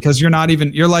tough, because you're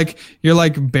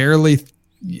barely,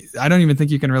 I don't even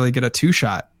think you can really get a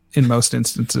 2-shot in most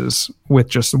instances with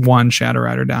just 1 Shadow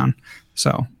Rider down.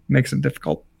 So makes it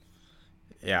difficult.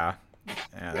 Yeah.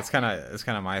 That's kind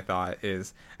of my thought.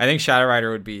 Is I think Shadow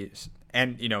Rider would be,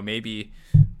 and maybe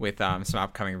with some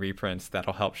upcoming reprints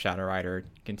that'll help Shadow Rider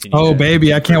continue. Oh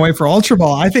baby, I can't wait for Ultra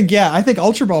Ball. I think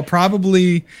Ultra Ball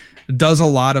probably does a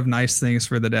lot of nice things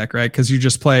for the deck, right? Because you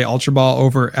just play Ultra Ball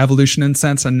over Evolution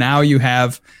Incense, and now you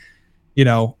have,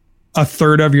 a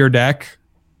third of your deck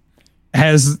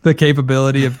has the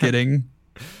capability of getting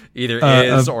either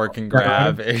or can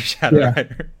grab a Shadow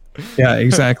Rider. Yeah,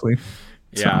 exactly.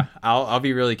 Yeah, so. I'll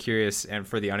be really curious. And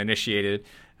for the uninitiated,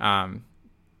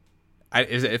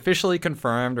 is it officially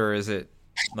confirmed, or is it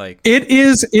it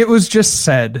is? It was just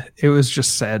said.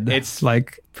 It's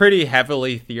pretty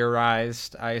heavily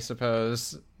theorized, I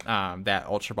suppose, that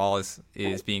Ultra Ball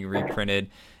is being reprinted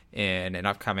in an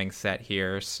upcoming set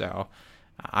here. So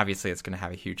obviously, it's going to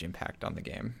have a huge impact on the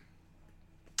game.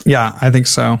 Yeah, I think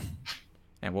so.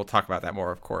 And we'll talk about that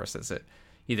more, of course, as it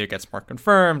either gets more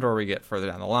confirmed or we get further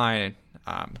down the line,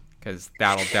 because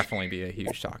that'll definitely be a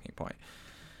huge talking point.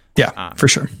 Yeah, for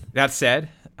sure. That said,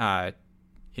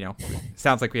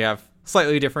 sounds like we have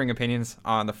slightly differing opinions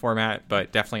on the format,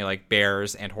 but definitely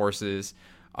bears and horses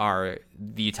are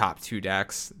the top 2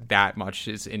 decks. That much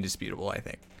is indisputable, I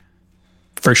think.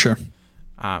 For sure.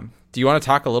 Do you want to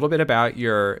talk a little bit about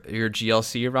your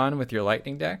GLC run with your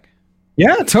Lightning deck?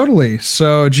 Yeah, totally.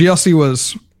 So GLC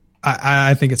was,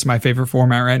 I think it's my favorite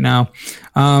format right now.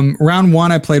 Round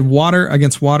 1, I played Water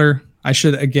against Water. I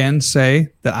should again say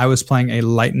that I was playing a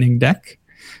Lightning deck.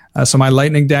 So my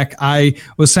Lightning deck, I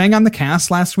was saying on the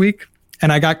cast last week,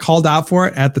 and I got called out for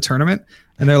it at the tournament.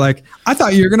 And they're like, I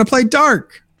thought you were going to play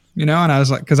Dark, and I was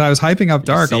like, because I was hyping up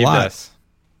Dark a lot. This.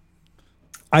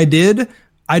 I did,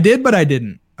 but I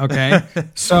didn't. Okay.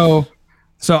 So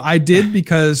I did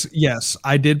because, yes,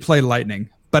 I did play Lightning,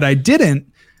 but I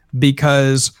didn't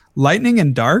because Lightning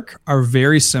and Dark are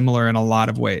very similar in a lot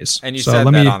of ways. And you said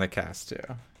that on the cast too.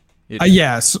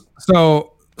 Yes.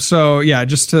 So yeah,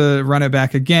 just to run it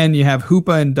back again, you have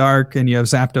Hoopa and Dark, and you have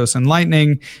Zapdos and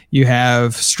Lightning. You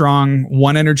have strong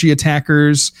 1 energy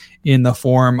attackers in the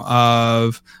form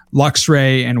of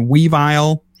Luxray and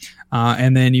Weavile.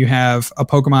 And then you have a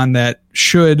Pokemon that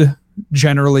should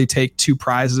generally take 2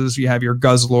 prizes. You have your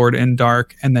Guzzlord in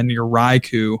Dark, and then your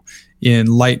Raikou in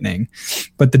Lightning.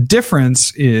 But the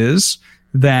difference is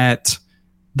that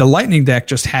the Lightning deck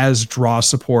just has draw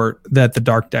support that the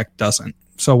Dark deck doesn't.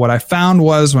 So what I found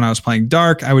was when I was playing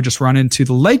Dark, I would just run into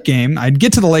the late game. I'd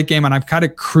get to the late game and I'd kind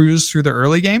of cruise through the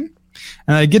early game.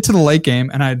 And I'd get to the late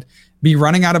game and I'd be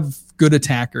running out of good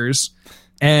attackers.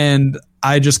 And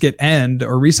I just get end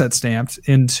or reset stamped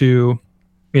into,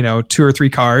 2 or 3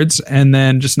 cards, and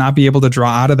then just not be able to draw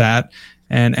out of that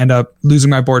and end up losing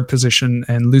my board position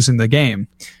and losing the game.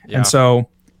 Yeah. And so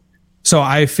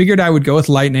I figured I would go with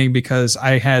Lightning because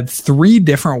I had 3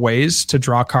 different ways to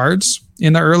draw cards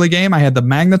in the early game. I had the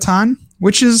Magneton,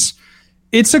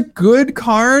 it's a good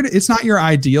card. It's not your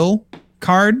ideal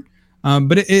card,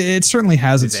 but it certainly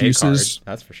has its uses. Card,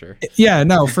 that's for sure. Yeah,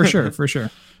 no, for sure, for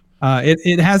sure.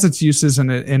 It has its uses,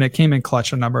 and it came in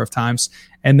clutch a number of times.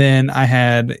 And then I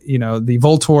had, the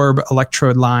Voltorb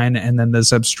Electrode line, and then the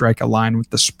Zebstrika line with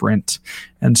the Sprint.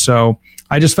 And so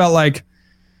I just felt like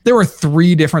there were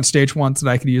 3 different stage 1s that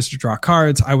I could use to draw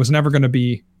cards. I was never going to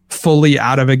be fully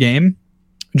out of a game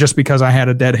just because I had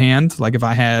a dead hand. Like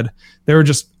they were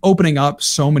just opening up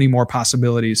so many more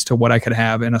possibilities to what I could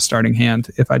have in a starting hand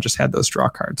if I just had those draw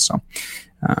cards. So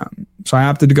I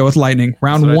opted to go with Lightning.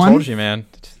 Round 1. I told you, man.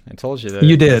 I told you that.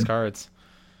 You did. Cards.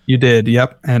 You did,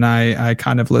 yep. And I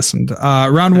kind of listened.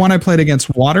 Round 1, I played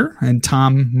against Water and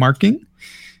Tom Marking,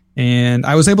 and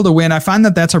I was able to win. I find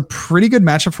that that's a pretty good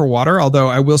matchup for Water, although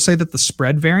I will say that the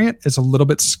spread variant is a little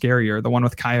bit scarier, the one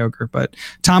with Kyogre. But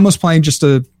Tom was playing just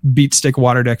a beat stick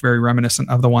Water deck, very reminiscent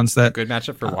of the ones that... Good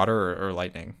matchup for Water or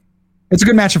Lightning? It's a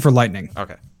good matchup for Lightning.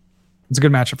 Okay. It's a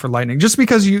good matchup for Lightning, just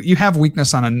because you have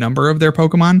weakness on a number of their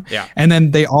Pokemon. Yeah. And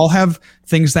then they all have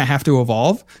things that have to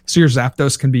evolve. So your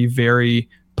Zapdos can be very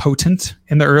potent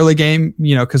in the early game,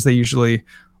 because they usually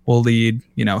will lead,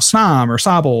 Snom or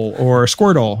Sobble or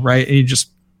Squirtle, right? And you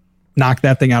just knock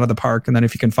that thing out of the park. And then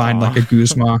if you can find like a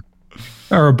Guzma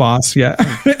or a Boss, yeah,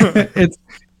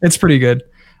 it's pretty good.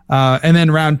 And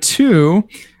then round 2,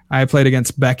 I played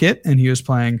against Beckett, and he was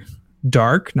playing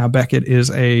Dark. Now Beckett is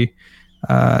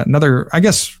another, I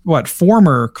guess,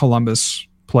 former Columbus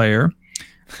player,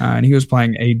 and he was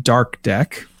playing a Dark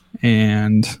deck,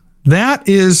 and that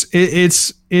is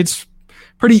it's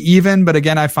pretty even. But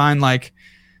again, I find like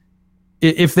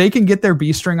if they can get their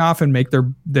B string off and make their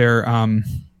Guzzlord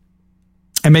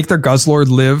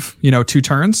live 2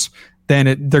 turns,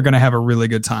 then they're going to have a really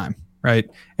good time, right?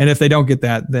 And if they don't get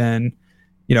that, then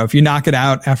if you knock it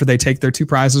out after they take their 2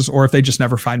 prizes, or if they just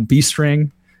never find B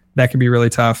string, that can be really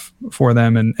tough for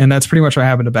them. And that's pretty much what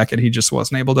happened to Beckett. He just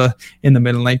wasn't able to, in the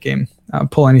mid and late game,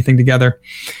 pull anything together.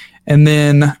 And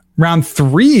then round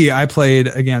 3, I played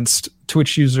against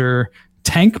Twitch user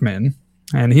Tankman,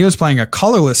 and he was playing a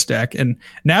colorless deck. And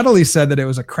Natalie said that it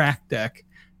was a cracked deck,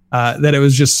 that it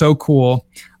was just so cool.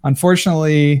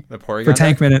 Unfortunately, for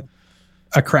Tankman,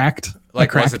 a cracked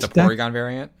was it the Porygon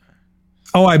variant?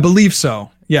 Oh, I believe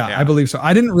so. Yeah, I believe so.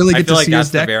 I didn't really get to see his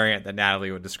deck. That's the variant that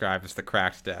Natalie would describe as the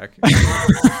cracked deck.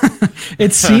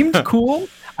 It seemed cool.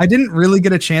 I didn't really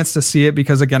get a chance to see it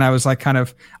because, again, I was like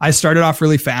I started off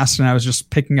really fast and I was just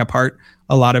picking apart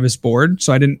a lot of his board.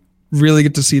 So I didn't really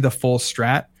get to see the full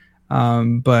strat.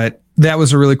 But that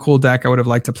was a really cool deck. I would have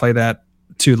liked to play that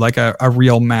to like a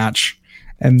real match.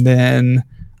 And then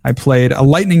I played a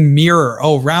Lightning Mirror.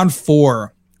 Oh, round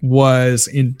 4 was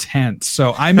intense.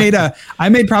 So I made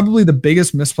probably the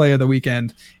biggest misplay of the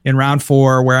weekend in round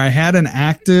 4, where I had an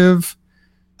active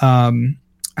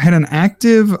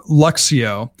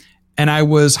Luxio, and I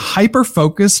was hyper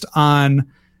focused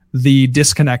on the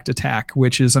disconnect attack,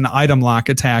 which is an item lock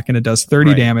attack, and it does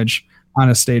 30 damage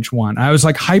on a stage 1. I was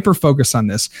like hyper focused on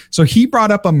this. So he brought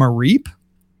up a Mareep,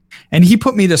 and he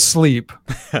put me to sleep,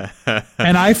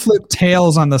 and I flipped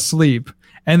tails on the sleep.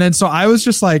 And then so I was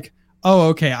just like, oh,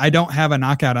 okay, I don't have a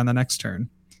knockout on the next turn.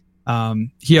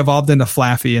 He evolved into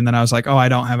Flaffy, and then I was like, oh, I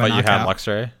don't have a knockout. You had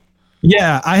Luxray?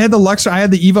 Yeah, I had the Luxray. I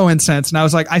had the Evo Incense, and I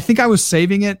was like, I think I was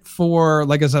saving it for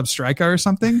like a Zebstrika or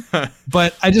something,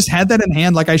 but I just had that in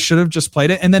hand. Like I should have just played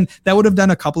it, and then that would have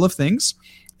done a couple of things.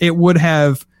 It would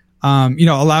have,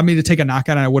 allowed me to take a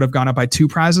knockout, and I would have gone up by 2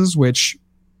 prizes, which,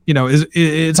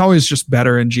 it's always just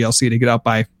better in GLC to get up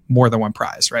by more than one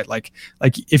prize, right? Like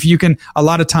if you can, a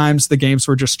lot of times the games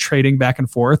were just trading back and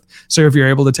forth. So if you're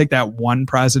able to take that one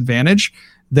prize advantage,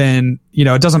 then,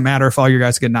 it doesn't matter if all your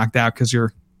guys get knocked out because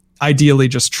you're ideally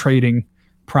just trading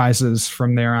prizes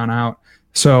from there on out.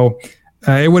 So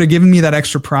it would have given me that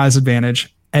extra prize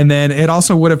advantage. And then it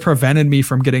also would have prevented me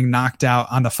from getting knocked out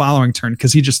on the following turn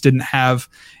because he just didn't have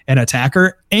an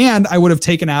attacker. And I would have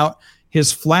taken out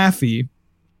his Flaffy,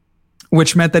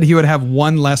 which meant that he would have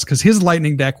one less because his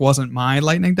lightning deck wasn't my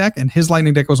lightning deck. And his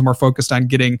lightning deck was more focused on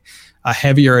getting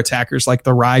heavier attackers like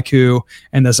the Raikou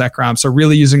and the Zekrom. So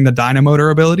really using the Dynamotor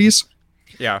abilities.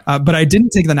 Yeah. But I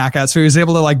didn't take the knockout. So he was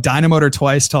able to like Dynamotor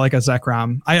twice to like a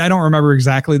Zekrom. I don't remember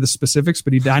exactly the specifics,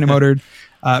 but he Dynamotored.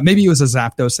 Maybe it was a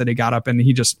Zapdos that he got up and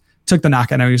he just took the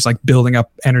knockout and he was like building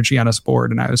up energy on his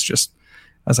board. And I was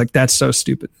like, that's so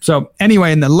stupid. So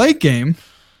anyway, in the late game,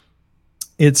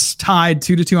 it's tied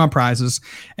 2-2 on prizes.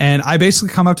 And I basically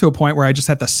come up to a point where I just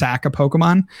had to sack a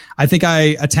Pokemon. I think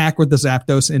I attack with the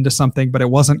Zapdos into something, but it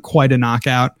wasn't quite a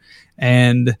knockout.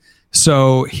 And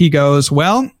so he goes,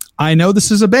 well, I know this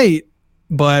is a bait,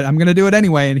 but I'm going to do it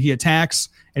anyway. And he attacks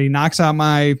and he knocks out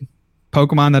my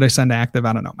Pokemon that I send active.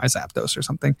 I don't know, my Zapdos or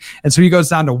something. And so he goes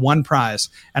down to one prize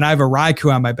and I have a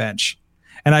Raikou on my bench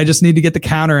and I just need to get the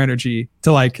counter energy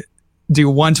to like do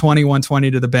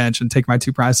 120 to the bench and take my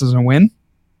 2 prizes and win.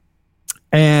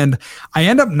 And I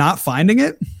end up not finding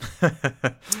it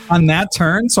on that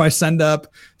turn. So I send up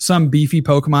some beefy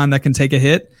Pokemon that can take a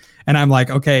hit. And I'm like,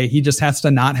 okay, he just has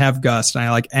to not have Gust. And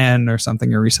I like N or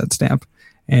something, a reset stamp.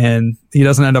 And he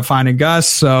doesn't end up finding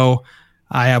Gust. So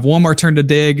I have one more turn to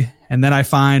dig. And then I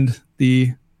find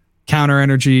the counter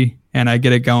energy and I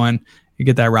get it going. You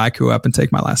get that Raikou up and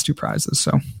take my last 2 prizes.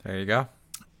 So there you go.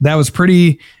 That was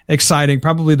pretty exciting.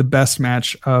 Probably the best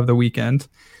match of the weekend.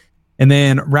 And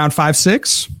then round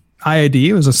 5-6, IAD.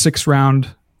 It was a 6-round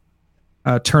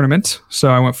tournament. So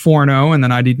I went 4-0 and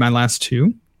then ID'd my last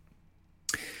 2.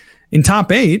 In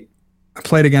top 8, I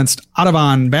played against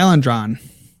Ottovan Valandron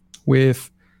with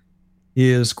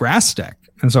his grass deck.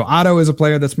 And so Otto is a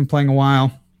player that's been playing a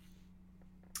while.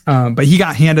 But he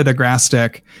got handed a grass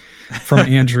deck from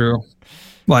Andrew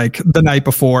like the night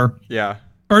before. Yeah.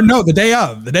 Or no, the day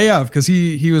of, because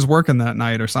he was working that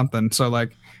night or something. So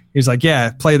like, he's like,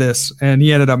 yeah, play this. And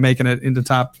he ended up making it into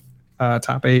top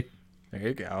 8. There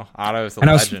you go. Otto's a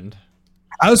legend.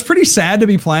 I was pretty sad to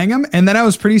be playing him. And then I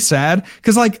was pretty sad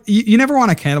because like you never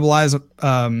want to cannibalize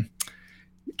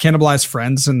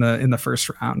friends in the first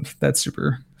round. That's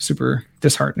super, super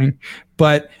disheartening.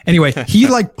 But anyway, he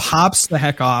like pops the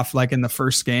heck off like in the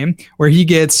first game where he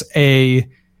gets a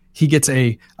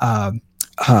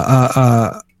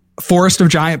Forest of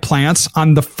Giant Plants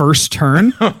on the first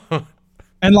turn.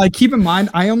 And like, keep in mind,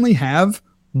 I only have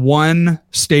 1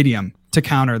 stadium to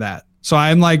counter that. So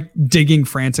I'm like digging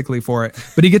frantically for it,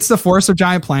 but he gets the Forest of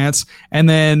Giant Plants and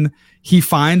then he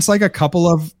finds like a couple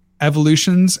of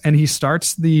evolutions and he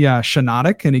starts the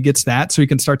Shiinotic and he gets that so he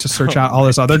can start to search out all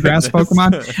his other grass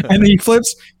Pokemon. And then he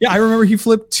flips. Yeah, I remember he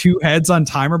flipped 2 heads on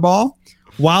Timer Ball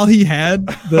while he had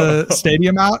the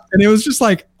stadium out. And it was just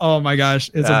like, oh my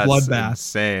gosh, it's a bloodbath.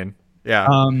 Insane.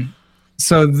 Yeah.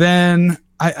 So then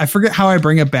I forget how I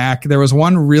bring it back. There was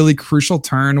one really crucial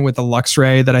turn with the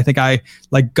Luxray that I think I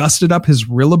like gusted up his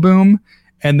Rillaboom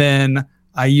and then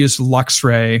I used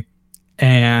Luxray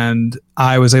and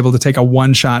I was able to take a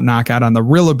 1-shot knockout on the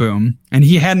Rillaboom and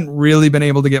he hadn't really been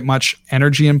able to get much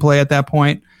energy in play at that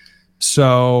point.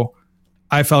 So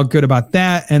I felt good about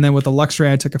that. And then with the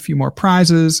Luxray, I took a few more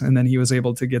prizes and then he was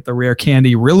able to get the rare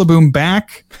candy Rillaboom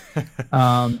back.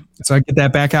 So I get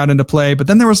that back out into play. But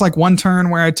then there was like one turn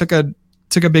where I took a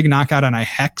big knockout and I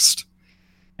hexed.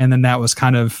 And then that was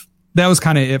kind of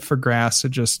it for grass. I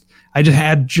just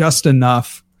had just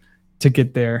enough to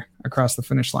get there across the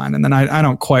finish line. And then I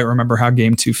don't quite remember how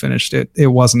game 2 finished.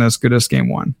 It wasn't as good as game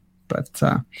 1, but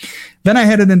then I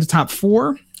headed into top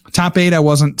 4. Top 8, I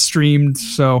wasn't streamed.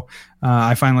 So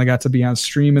I finally got to be on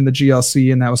stream in the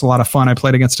GLC and that was a lot of fun. I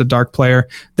played against a dark player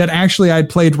that actually I'd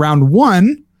played round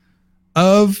 1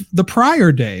 of the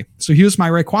prior day. So he was my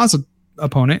Rayquaza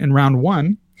opponent in round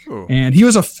 1. Ooh. And he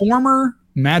was a former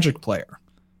Magic player.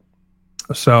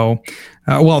 So,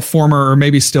 former or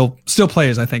maybe still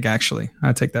plays, I think, actually.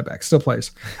 I take that back. Still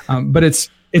plays. But it's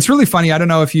really funny. I don't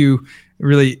know if you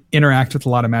really interact with a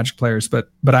lot of Magic players, but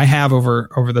I have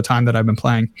over the time that I've been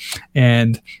playing.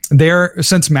 And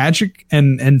since Magic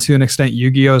and to an extent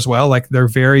Yu-Gi-Oh! As well, like they're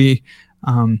very,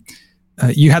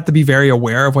 you have to be very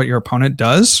aware of what your opponent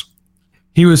does.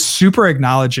 He was super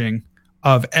acknowledging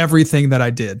of everything that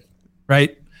I did,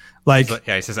 right? Like,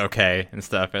 yeah, he says okay and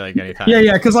stuff like anytime.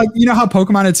 Yeah, because like you know how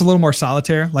Pokemon, it's a little more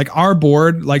solitaire. Like our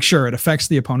board, like sure it affects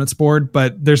the opponent's board,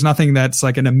 but there's nothing that's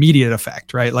like an immediate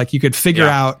effect, right? Like you could figure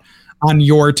out on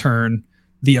your turn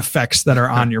the effects that are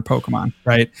on your Pokemon,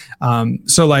 right?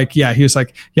 So like yeah, he was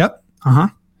like, yep,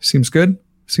 seems good,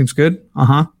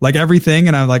 like everything,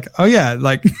 and I'm like, oh yeah,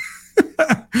 like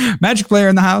Magic player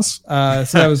in the house.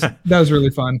 So that was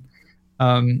really fun,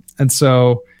 and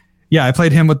so. Yeah, I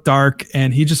played him with Dark,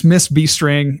 and he just missed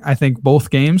B-String, I think, both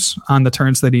games on the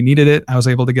turns that he needed it. I was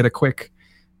able to get a quick,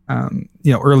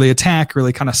 early attack,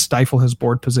 really kind of stifle his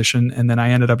board position, and then I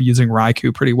ended up using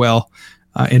Raikou pretty well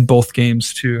in both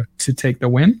games to take the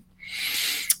win.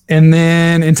 And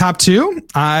then in top 2,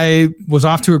 I was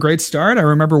off to a great start. I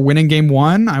remember winning game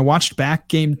 1. I watched back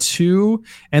game 2,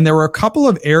 and there were a couple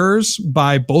of errors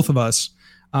by both of us.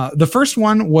 The first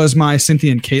one was my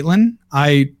Cynthia and Caitlyn.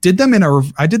 I did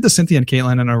the Cynthia and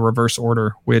Caitlyn in a reverse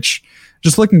order, which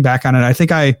just looking back on it, I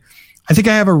think I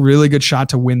have a really good shot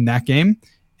to win that game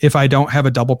if I don't have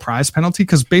a double prize penalty.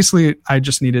 Cause basically I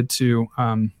just needed to,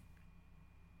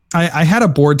 I had a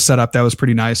board set up that was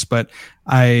pretty nice, but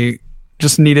I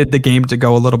just needed the game to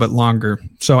go a little bit longer.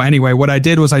 So anyway, what I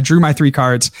did was I drew my 3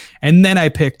 cards and then I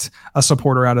picked a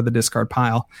supporter out of the discard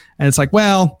pile. And it's like,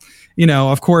 well,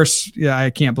 of course, yeah, I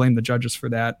can't blame the judges for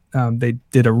that. They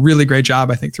did a really great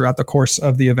job, I think, throughout the course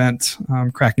of the event,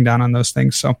 cracking down on those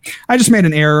things. So I just made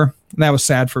an error. That was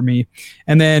sad for me.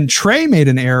 And then Trey made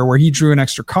an error where he drew an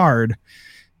extra card,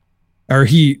 or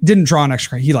he didn't draw an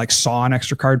extra card. He saw an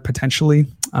extra card potentially.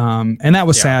 And that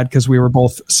was sad because we were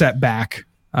both set back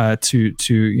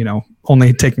to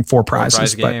only taking 4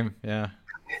 prizes. Game. Yeah.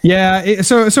 Yeah,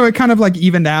 so it kind of like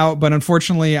evened out, but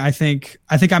unfortunately, I think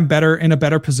I'm in a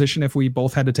better position if we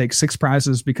both had to take 6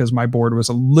 prizes because my board was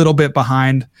a little bit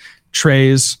behind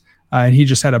Trey's, and he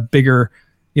just had a bigger,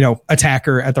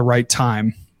 attacker at the right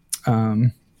time,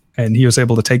 and he was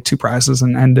able to take 2 prizes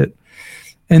and end it.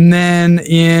 And then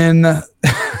in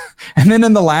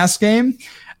the last game,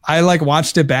 I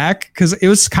watched it back because it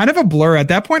was kind of a blur. At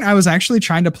that point, I was actually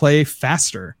trying to play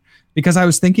faster because I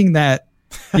was thinking that.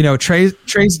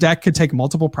 Trey's deck could take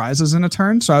multiple prizes in a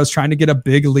turn, so I was trying to get a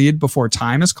big lead before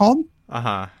time is called.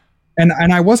 And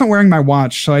I wasn't wearing my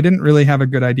watch, so I didn't really have a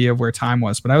good idea of where time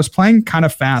was. But I was playing kind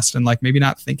of fast and maybe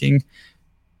not thinking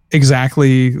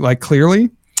exactly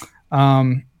clearly.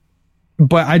 But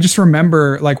I just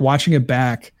remember watching it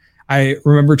back. I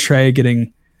remember Trey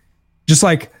getting just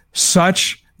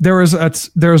such. There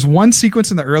was one sequence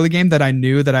in the early game that I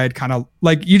knew that I had kind of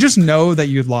you just know that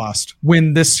you'd lost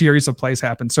when this series of plays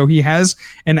happened. So he has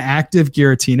an active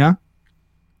Giratina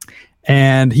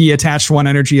and he attached 1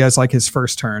 energy as his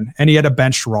first turn and he had a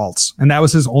benched Ralts and that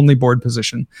was his only board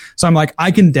position. So I'm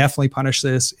I can definitely punish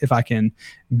this if I can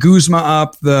Guzma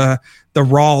up the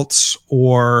Ralts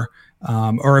or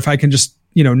if I can just,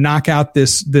 knock out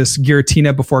this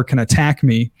Giratina before it can attack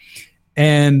me.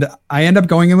 And I end up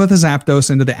going in with a Zapdos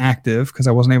into the active because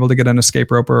I wasn't able to get an escape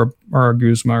rope or a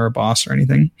Guzma or a boss or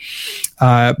anything.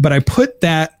 But I put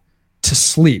that to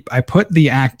sleep. I put the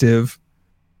active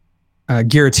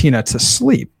Giratina to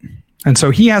sleep. And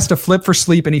so he has to flip for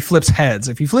sleep and he flips heads.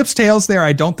 If he flips tails there,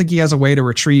 I don't think he has a way to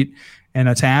retreat and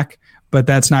attack, but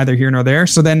that's neither here nor there.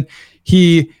 So then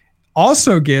he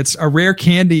also gets a rare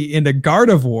candy into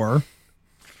Gardevoir,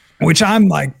 which I'm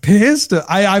pissed.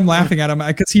 I'm laughing at him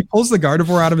because he pulls the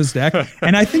Gardevoir out of his deck,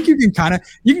 and I think you can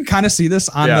kind of see this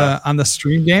on the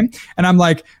stream game. And I'm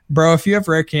like, bro, if you have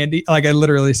rare candy, I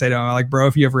literally say to him, I'm like, bro,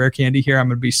 if you have rare candy here, I'm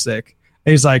gonna be sick.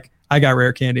 And he's like, I got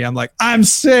rare candy. I'm like, I'm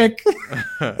sick.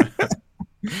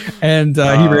 And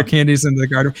he rare candies into the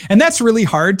Gardevoir, and that's really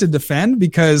hard to defend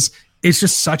because it's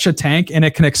just such a tank, and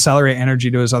it can accelerate energy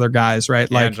to his other guys, right?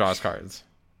 And draws cards.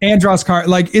 And draws card.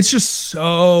 It's just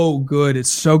so good.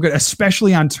 It's so good,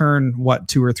 especially on turn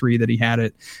 2 or 3 that he had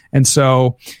it. And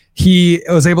so he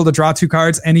was able to draw 2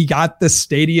 cards and he got the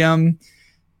stadium.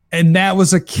 And that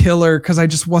was a killer because I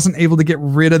just wasn't able to get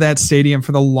rid of that stadium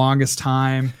for the longest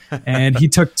time. And he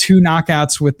took 2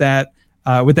 knockouts with that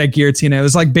Giratina. It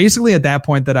was basically at that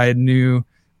point that I knew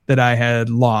that I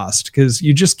had lost because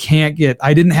you just can't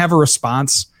I didn't have a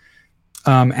response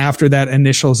after that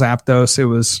initial Zapdos.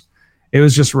 It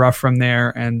was just rough from there.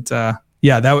 And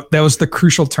that was the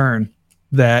crucial turn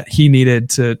that he needed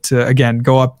to again,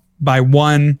 go up by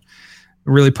 1,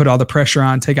 really put all the pressure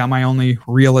on, take out my only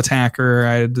real attacker.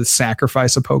 I had to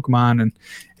sacrifice a Pokemon and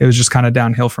it was just kind of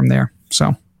downhill from there.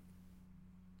 So,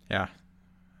 yeah.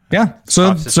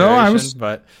 So I was,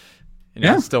 but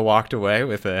still walked away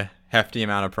with a hefty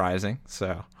amount of prizing.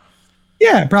 So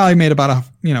Yeah, probably made about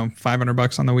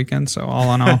 $500 on the weekend. So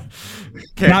all in all,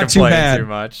 not too bad. Too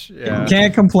much. Yeah.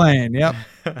 Can't complain. Yep.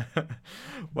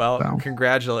 Well,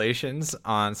 congratulations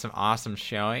on some awesome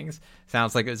showings.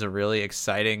 Sounds like it was a really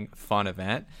exciting, fun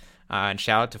event. And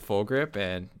shout out to Full Grip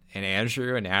and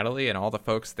Andrew and Natalie and all the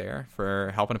folks there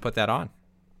for helping to put that on.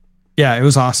 Yeah, it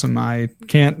was awesome. I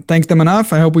can't thank them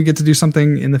enough. I hope we get to do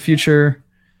something in the future.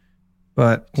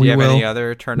 But do you have any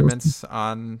other tournaments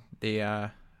on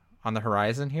the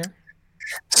horizon here?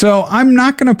 So I'm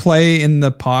not going to play in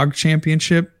the POG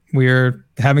Championship. We're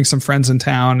having some friends in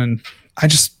town, and I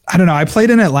don't know. I played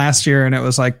in it last year, and it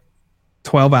was like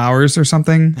 12 hours or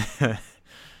something. And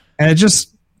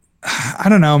I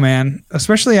don't know, man.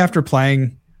 Especially after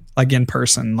playing like in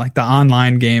person, like the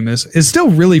online game is still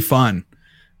really fun,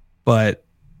 but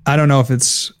I don't know if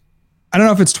it's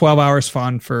 12 hours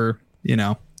fun for,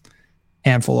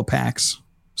 handful of packs.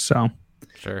 So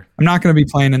sure. I'm not going to be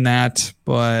playing in that,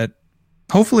 but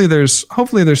hopefully there's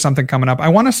something coming up. I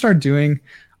want to start doing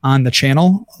on the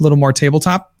channel a little more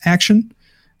tabletop action.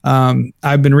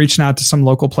 I've been reaching out to some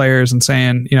local players and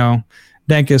saying,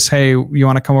 Denkus, hey, you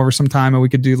want to come over sometime and we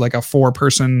could do like a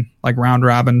 4-person like round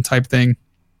robin type thing.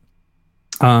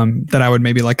 That I would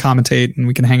maybe like commentate and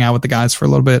we can hang out with the guys for a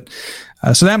little bit.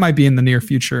 So that might be in the near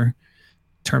future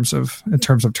in terms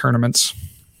of tournaments.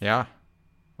 Yeah.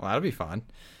 Well, that'll be fun.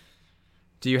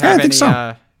 Do you have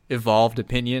any evolved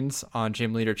opinions on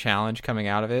Gym Leader Challenge coming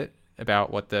out of it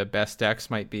about what the best decks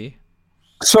might be?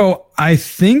 So I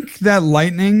think that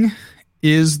Lightning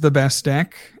is the best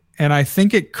deck, and I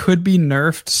think it could be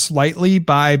nerfed slightly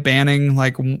by banning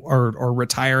or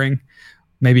retiring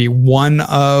maybe one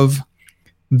of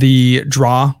the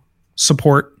draw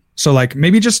support. So like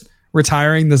maybe just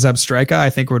retiring the Zebstrika, I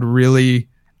think would really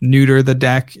neuter the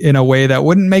deck in a way that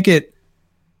wouldn't make it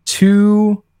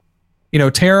too,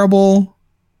 terrible,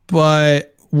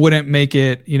 but wouldn't make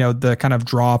it, the kind of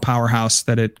draw powerhouse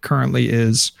that it currently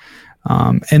is.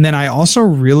 And then I also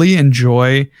really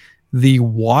enjoy the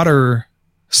water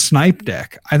snipe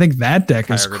deck. I think that deck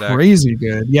is crazy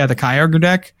good. Yeah, the Kyogre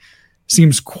deck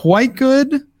seems quite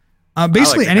good.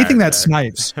 Basically like anything that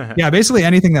snipes. Yeah, basically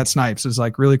anything that snipes is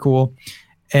like really cool.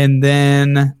 And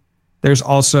then there's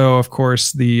also, of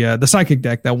course, the psychic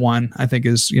deck that won, I think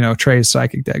is, Trey's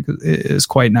psychic deck is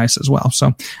quite nice as well.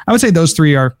 So I would say those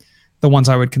 3 are the ones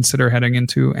I would consider heading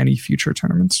into any future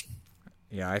tournaments.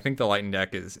 Yeah, I think the Lightning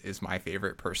deck is my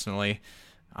favorite personally.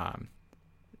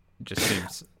 Just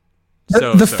seems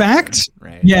the fact, good,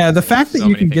 right? Yeah, the fact that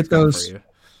you can get those,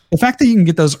 the fact that you can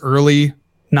get those early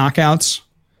knockouts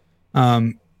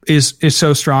is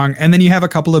so strong. And then you have a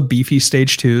couple of beefy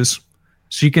stage 2s.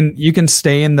 So you can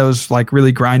stay in those like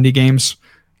really grindy games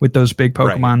with those big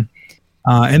Pokemon.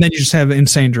 Right. And then you just have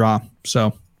insane draw.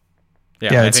 So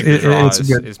yeah, I think the draw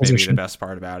is maybe the best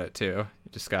part about it too.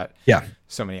 You just got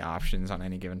so many options on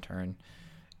any given turn.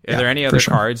 Are there any other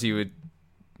cards you would,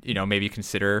 maybe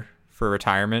consider for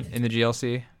retirement in the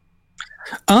GLC?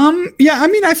 Yeah, I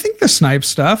mean, I think the snipe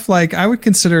stuff, like I would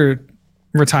consider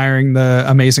retiring the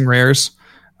amazing rares.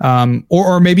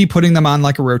 Or maybe putting them on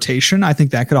like a rotation. I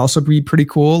think that could also be pretty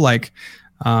cool. Like,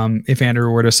 if Andrew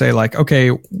were to say like,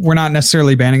 okay, we're not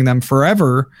necessarily banning them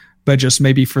forever, but just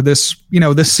maybe for this,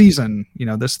 this season,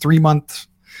 this 3-month,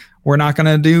 we're not going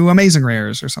to do amazing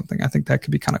rares or something. I think that could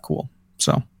be kind of cool.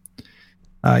 So,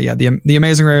 yeah, the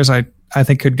amazing rares I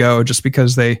think could go just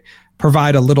because they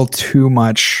provide a little too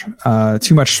much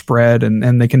spread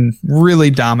and they can really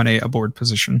dominate a board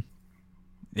position.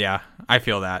 Yeah, I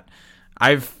feel that.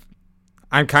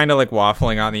 I'm kind of like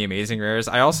waffling on the amazing rares.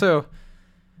 I also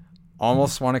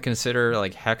almost want to consider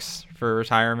like Hex for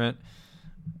retirement.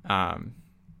 I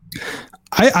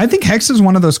think Hex is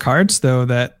one of those cards though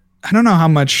that I don't know how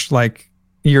much like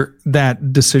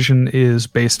that decision is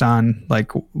based on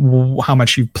like how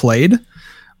much you've played,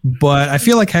 but I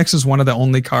feel like Hex is one of the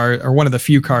only one of the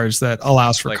few cards that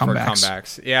allows for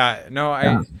comebacks. Yeah, no,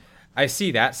 I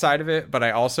see that side of it, but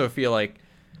I also feel like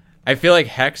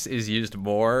Hex is used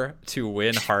more to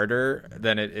win harder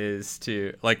than it is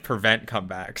to like prevent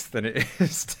comebacks than it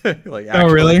is to like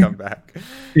actually come back.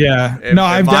 Yeah. In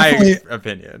my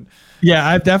opinion. Yeah,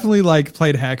 I've definitely like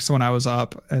played Hex when I was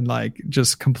up and like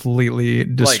just completely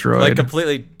destroyed. Like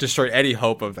completely destroyed any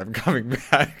hope of them coming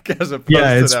back as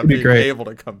opposed to them being able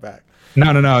to come back.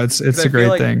 No. It's a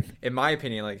great thing. In my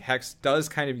opinion, like Hex does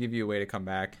kind of give you a way to come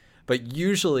back, but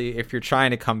usually if you're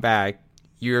trying to come back,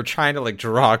 you're trying to like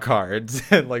draw cards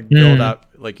and like build up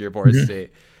like your board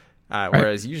state.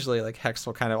 Whereas usually like Hex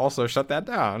will kind of also shut that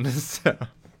down. So,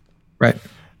 right.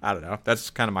 I don't know.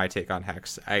 That's kind of my take on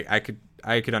Hex. I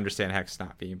could understand Hex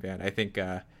not being banned. I think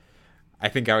I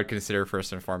think I would consider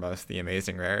first and foremost the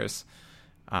Amazing Rares.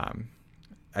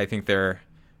 I think their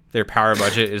power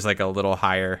budget is like a little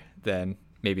higher than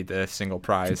maybe the single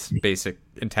prize basic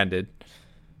intended.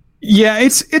 Yeah,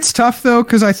 it's tough though,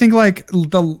 because I think like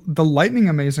the Lightning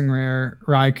Amazing Rare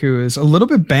Raikou is a little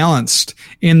bit balanced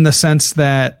in the sense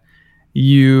that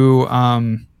you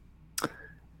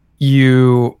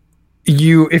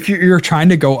if you're trying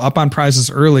to go up on prizes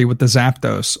early with the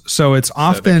Zapdos, so it's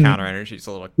often the counter energy is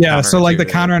a little so like the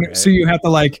counter right? so you have to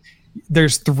like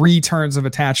there's 3 turns of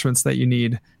attachments that you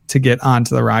need to get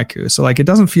onto the Raikou, so like it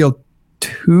doesn't feel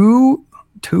too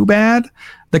bad.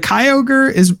 The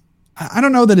Kyogre is, I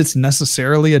don't know that it's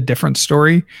necessarily a different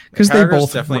story because they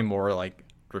both definitely more like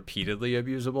repeatedly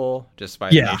abusable just by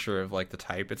the nature of like the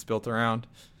type it's built around.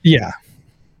 Yeah.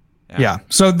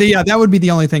 So that would be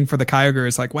the only thing for the Kyogre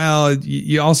is like, well,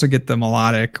 you also get the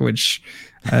melodic, which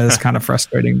is kind of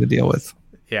frustrating to deal with.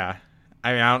 Yeah.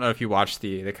 I mean, I don't know if you watched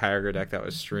the Kyogre deck that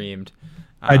was streamed.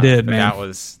 I did, man. That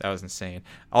was insane.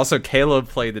 Also, Caleb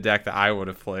played the deck that I would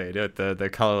have played, the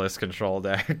colorless control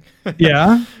deck.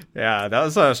 Yeah. Yeah, that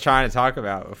was what I was trying to talk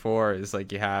about before. Is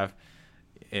like you have,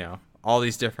 all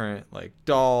these different like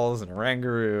dolls and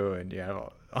Oranguru, and you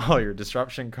have all your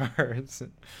disruption cards.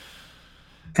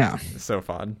 Yeah, it's so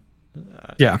fun.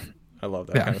 I love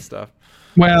that kind of stuff.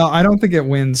 Well, I don't think it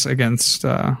wins against.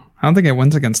 I don't think it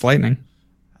wins against Lightning.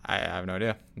 I have no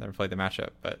idea. Never played the matchup,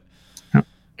 but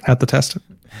have to test it.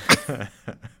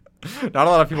 Not a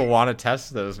lot of people want to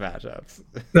test those matchups.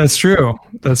 That's true.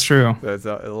 So it's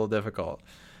a little difficult,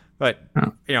 but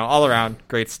all around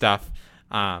great stuff.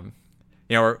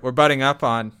 We're butting up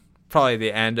on probably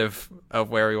the end of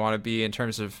where we want to be in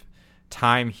terms of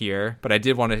time here, but I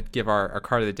did want to give our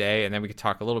card of the day, and then we could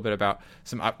talk a little bit about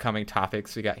some upcoming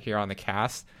topics we got here on the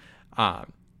cast.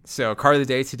 So card of the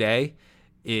day today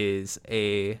is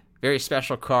a very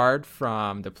special card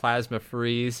from the Plasma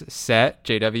Freeze set.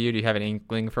 JW, do you have an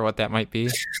inkling for what that might be?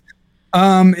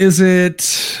 Is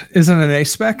it an A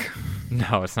spec?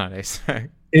 No, it's not an A spec.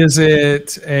 Is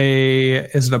it a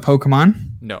Pokemon?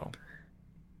 No.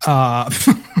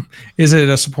 Is it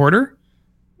a supporter?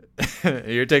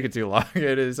 You're taking too long.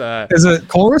 It is. Is it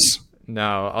Colress?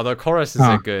 No, although Colress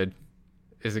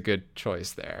is a good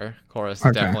choice there. Colress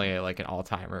is definitely like an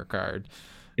all-timer card.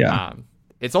 Yeah.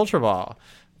 It's Ultra Ball.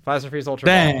 Plasma Freeze Ultra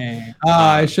Dang. Ball.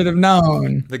 I should have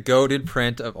known. The goated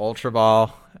print of Ultra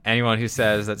Ball. Anyone who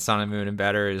says that Sun and Moon and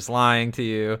better is lying to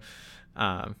you.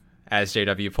 As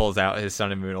JW pulls out his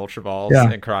Sun and Moon Ultra Balls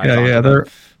and cries. Yeah. They're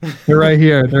right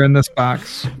here. They're in this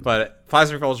box. But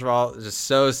Plasma Freeze Ultra Ball is just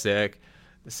so sick.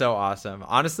 So awesome.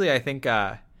 Honestly, I think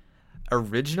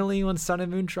originally when Sun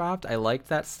and Moon dropped, I liked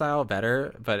that style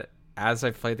better, but as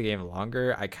I've played the game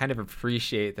longer, I kind of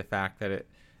appreciate the fact that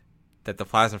the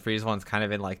Plasma Freeze one's kind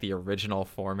of in like the original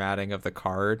formatting of the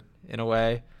card in a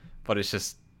way, but it's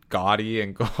just gaudy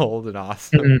and gold and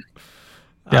awesome.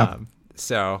 Mm-hmm. Yeah.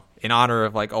 So in honor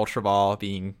of like Ultra Ball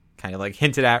being kind of like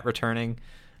hinted at returning,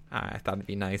 I thought it'd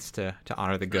be nice to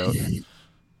honor the GOAT.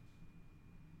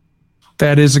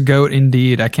 That is a GOAT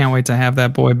indeed. I can't wait to have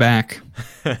that boy back.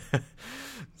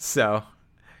 So,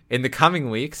 in the coming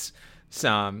weeks,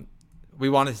 we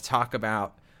wanted to talk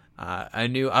about a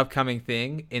new upcoming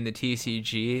thing in the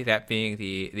TCG, that being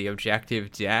the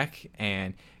objective deck,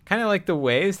 and kind of like the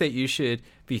ways that you should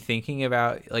be thinking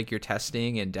about like your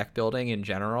testing and deck building in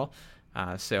general.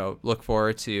 So, look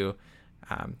forward to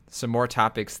some more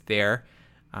topics there.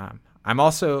 I'm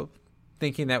also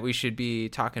thinking that we should be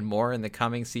talking more in the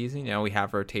coming season. We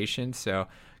have rotations, so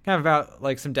kind of about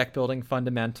like some deck building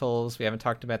fundamentals. We haven't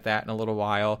talked about that in a little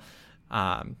while,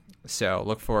 so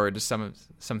look forward to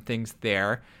some things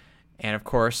there. And of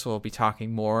course, we'll be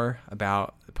talking more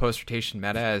about the post-rotation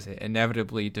meta as it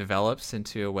inevitably develops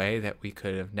into a way that we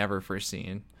could have never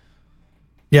foreseen.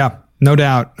 Yeah, no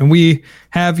doubt. And we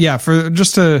have, for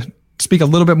just to speak a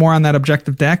little bit more on that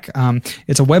objective deck,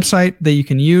 it's a website that you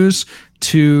can use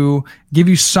to give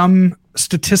you some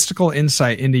statistical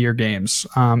insight into your games.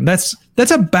 That's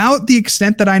about the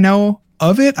extent that I know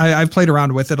of it. I've played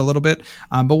around with it a little bit,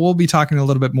 but we'll be talking a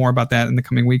little bit more about that in the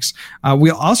coming weeks.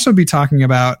 We'll also be talking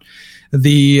about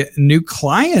the new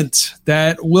client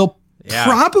that will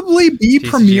probably be TCG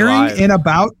premiering Live in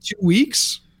about 2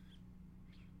 weeks.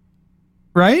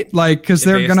 Right? Like, because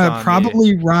they're going to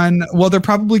probably they're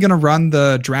probably going to run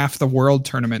the Draft the World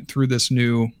tournament through this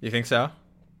new. You think so?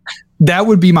 That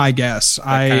would be my guess.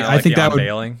 I think that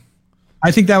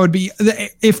would be,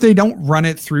 if they don't run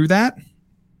it through that,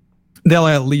 they'll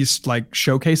at least like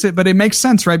showcase it. But it makes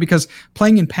sense, right? Because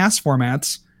playing in past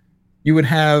formats, you would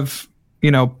have,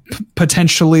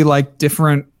 potentially like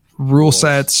different rule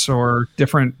sets or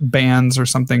different bans or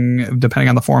something depending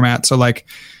on the format. So like,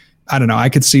 I don't know, I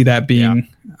could see that being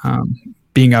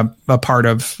being a part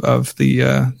of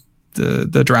the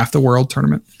Draft the World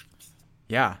tournament.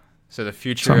 Yeah. So the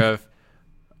future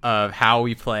of how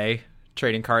we play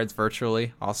trading cards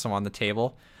virtually also on the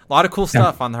table. A lot of cool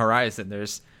stuff on the horizon.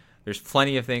 There's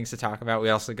plenty of things to talk about. We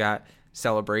also got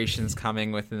celebrations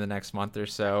coming within the next month or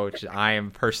so, which I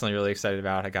am personally really excited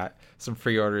about. I got some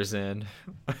pre-orders in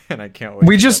and I can't wait.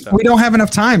 We don't have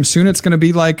enough time. Soon it's going to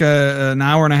be like an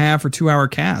hour and a half or 2 hour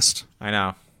cast. I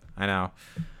know.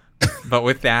 But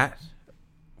with that,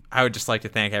 I would just like to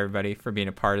thank everybody for being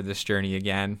a part of this journey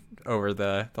again over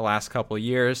the last couple of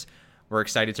years. We're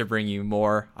excited to bring you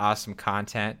more awesome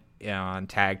content on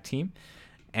Tag Team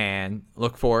and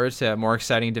look forward to more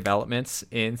exciting developments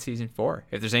in Season 4.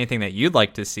 If there's anything that you'd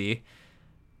like to see,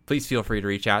 please feel free to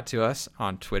reach out to us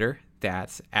on Twitter.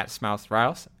 That's at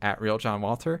SmouthRiles, at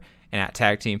RealJohnWalter, and at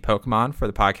Tag Team Pokemon for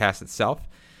the podcast itself.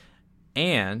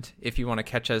 And if you want to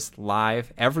catch us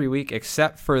live every week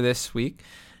except for this week,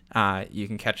 you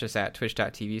can catch us at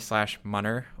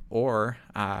twitch.tv/Munner or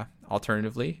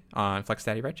alternatively on Flex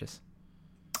Daddy Righteous.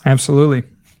 Absolutely.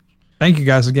 Thank you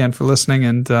guys again for listening,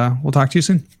 and we'll talk to you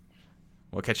soon.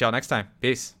 We'll catch y'all next time.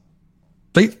 Peace.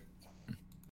 Peace.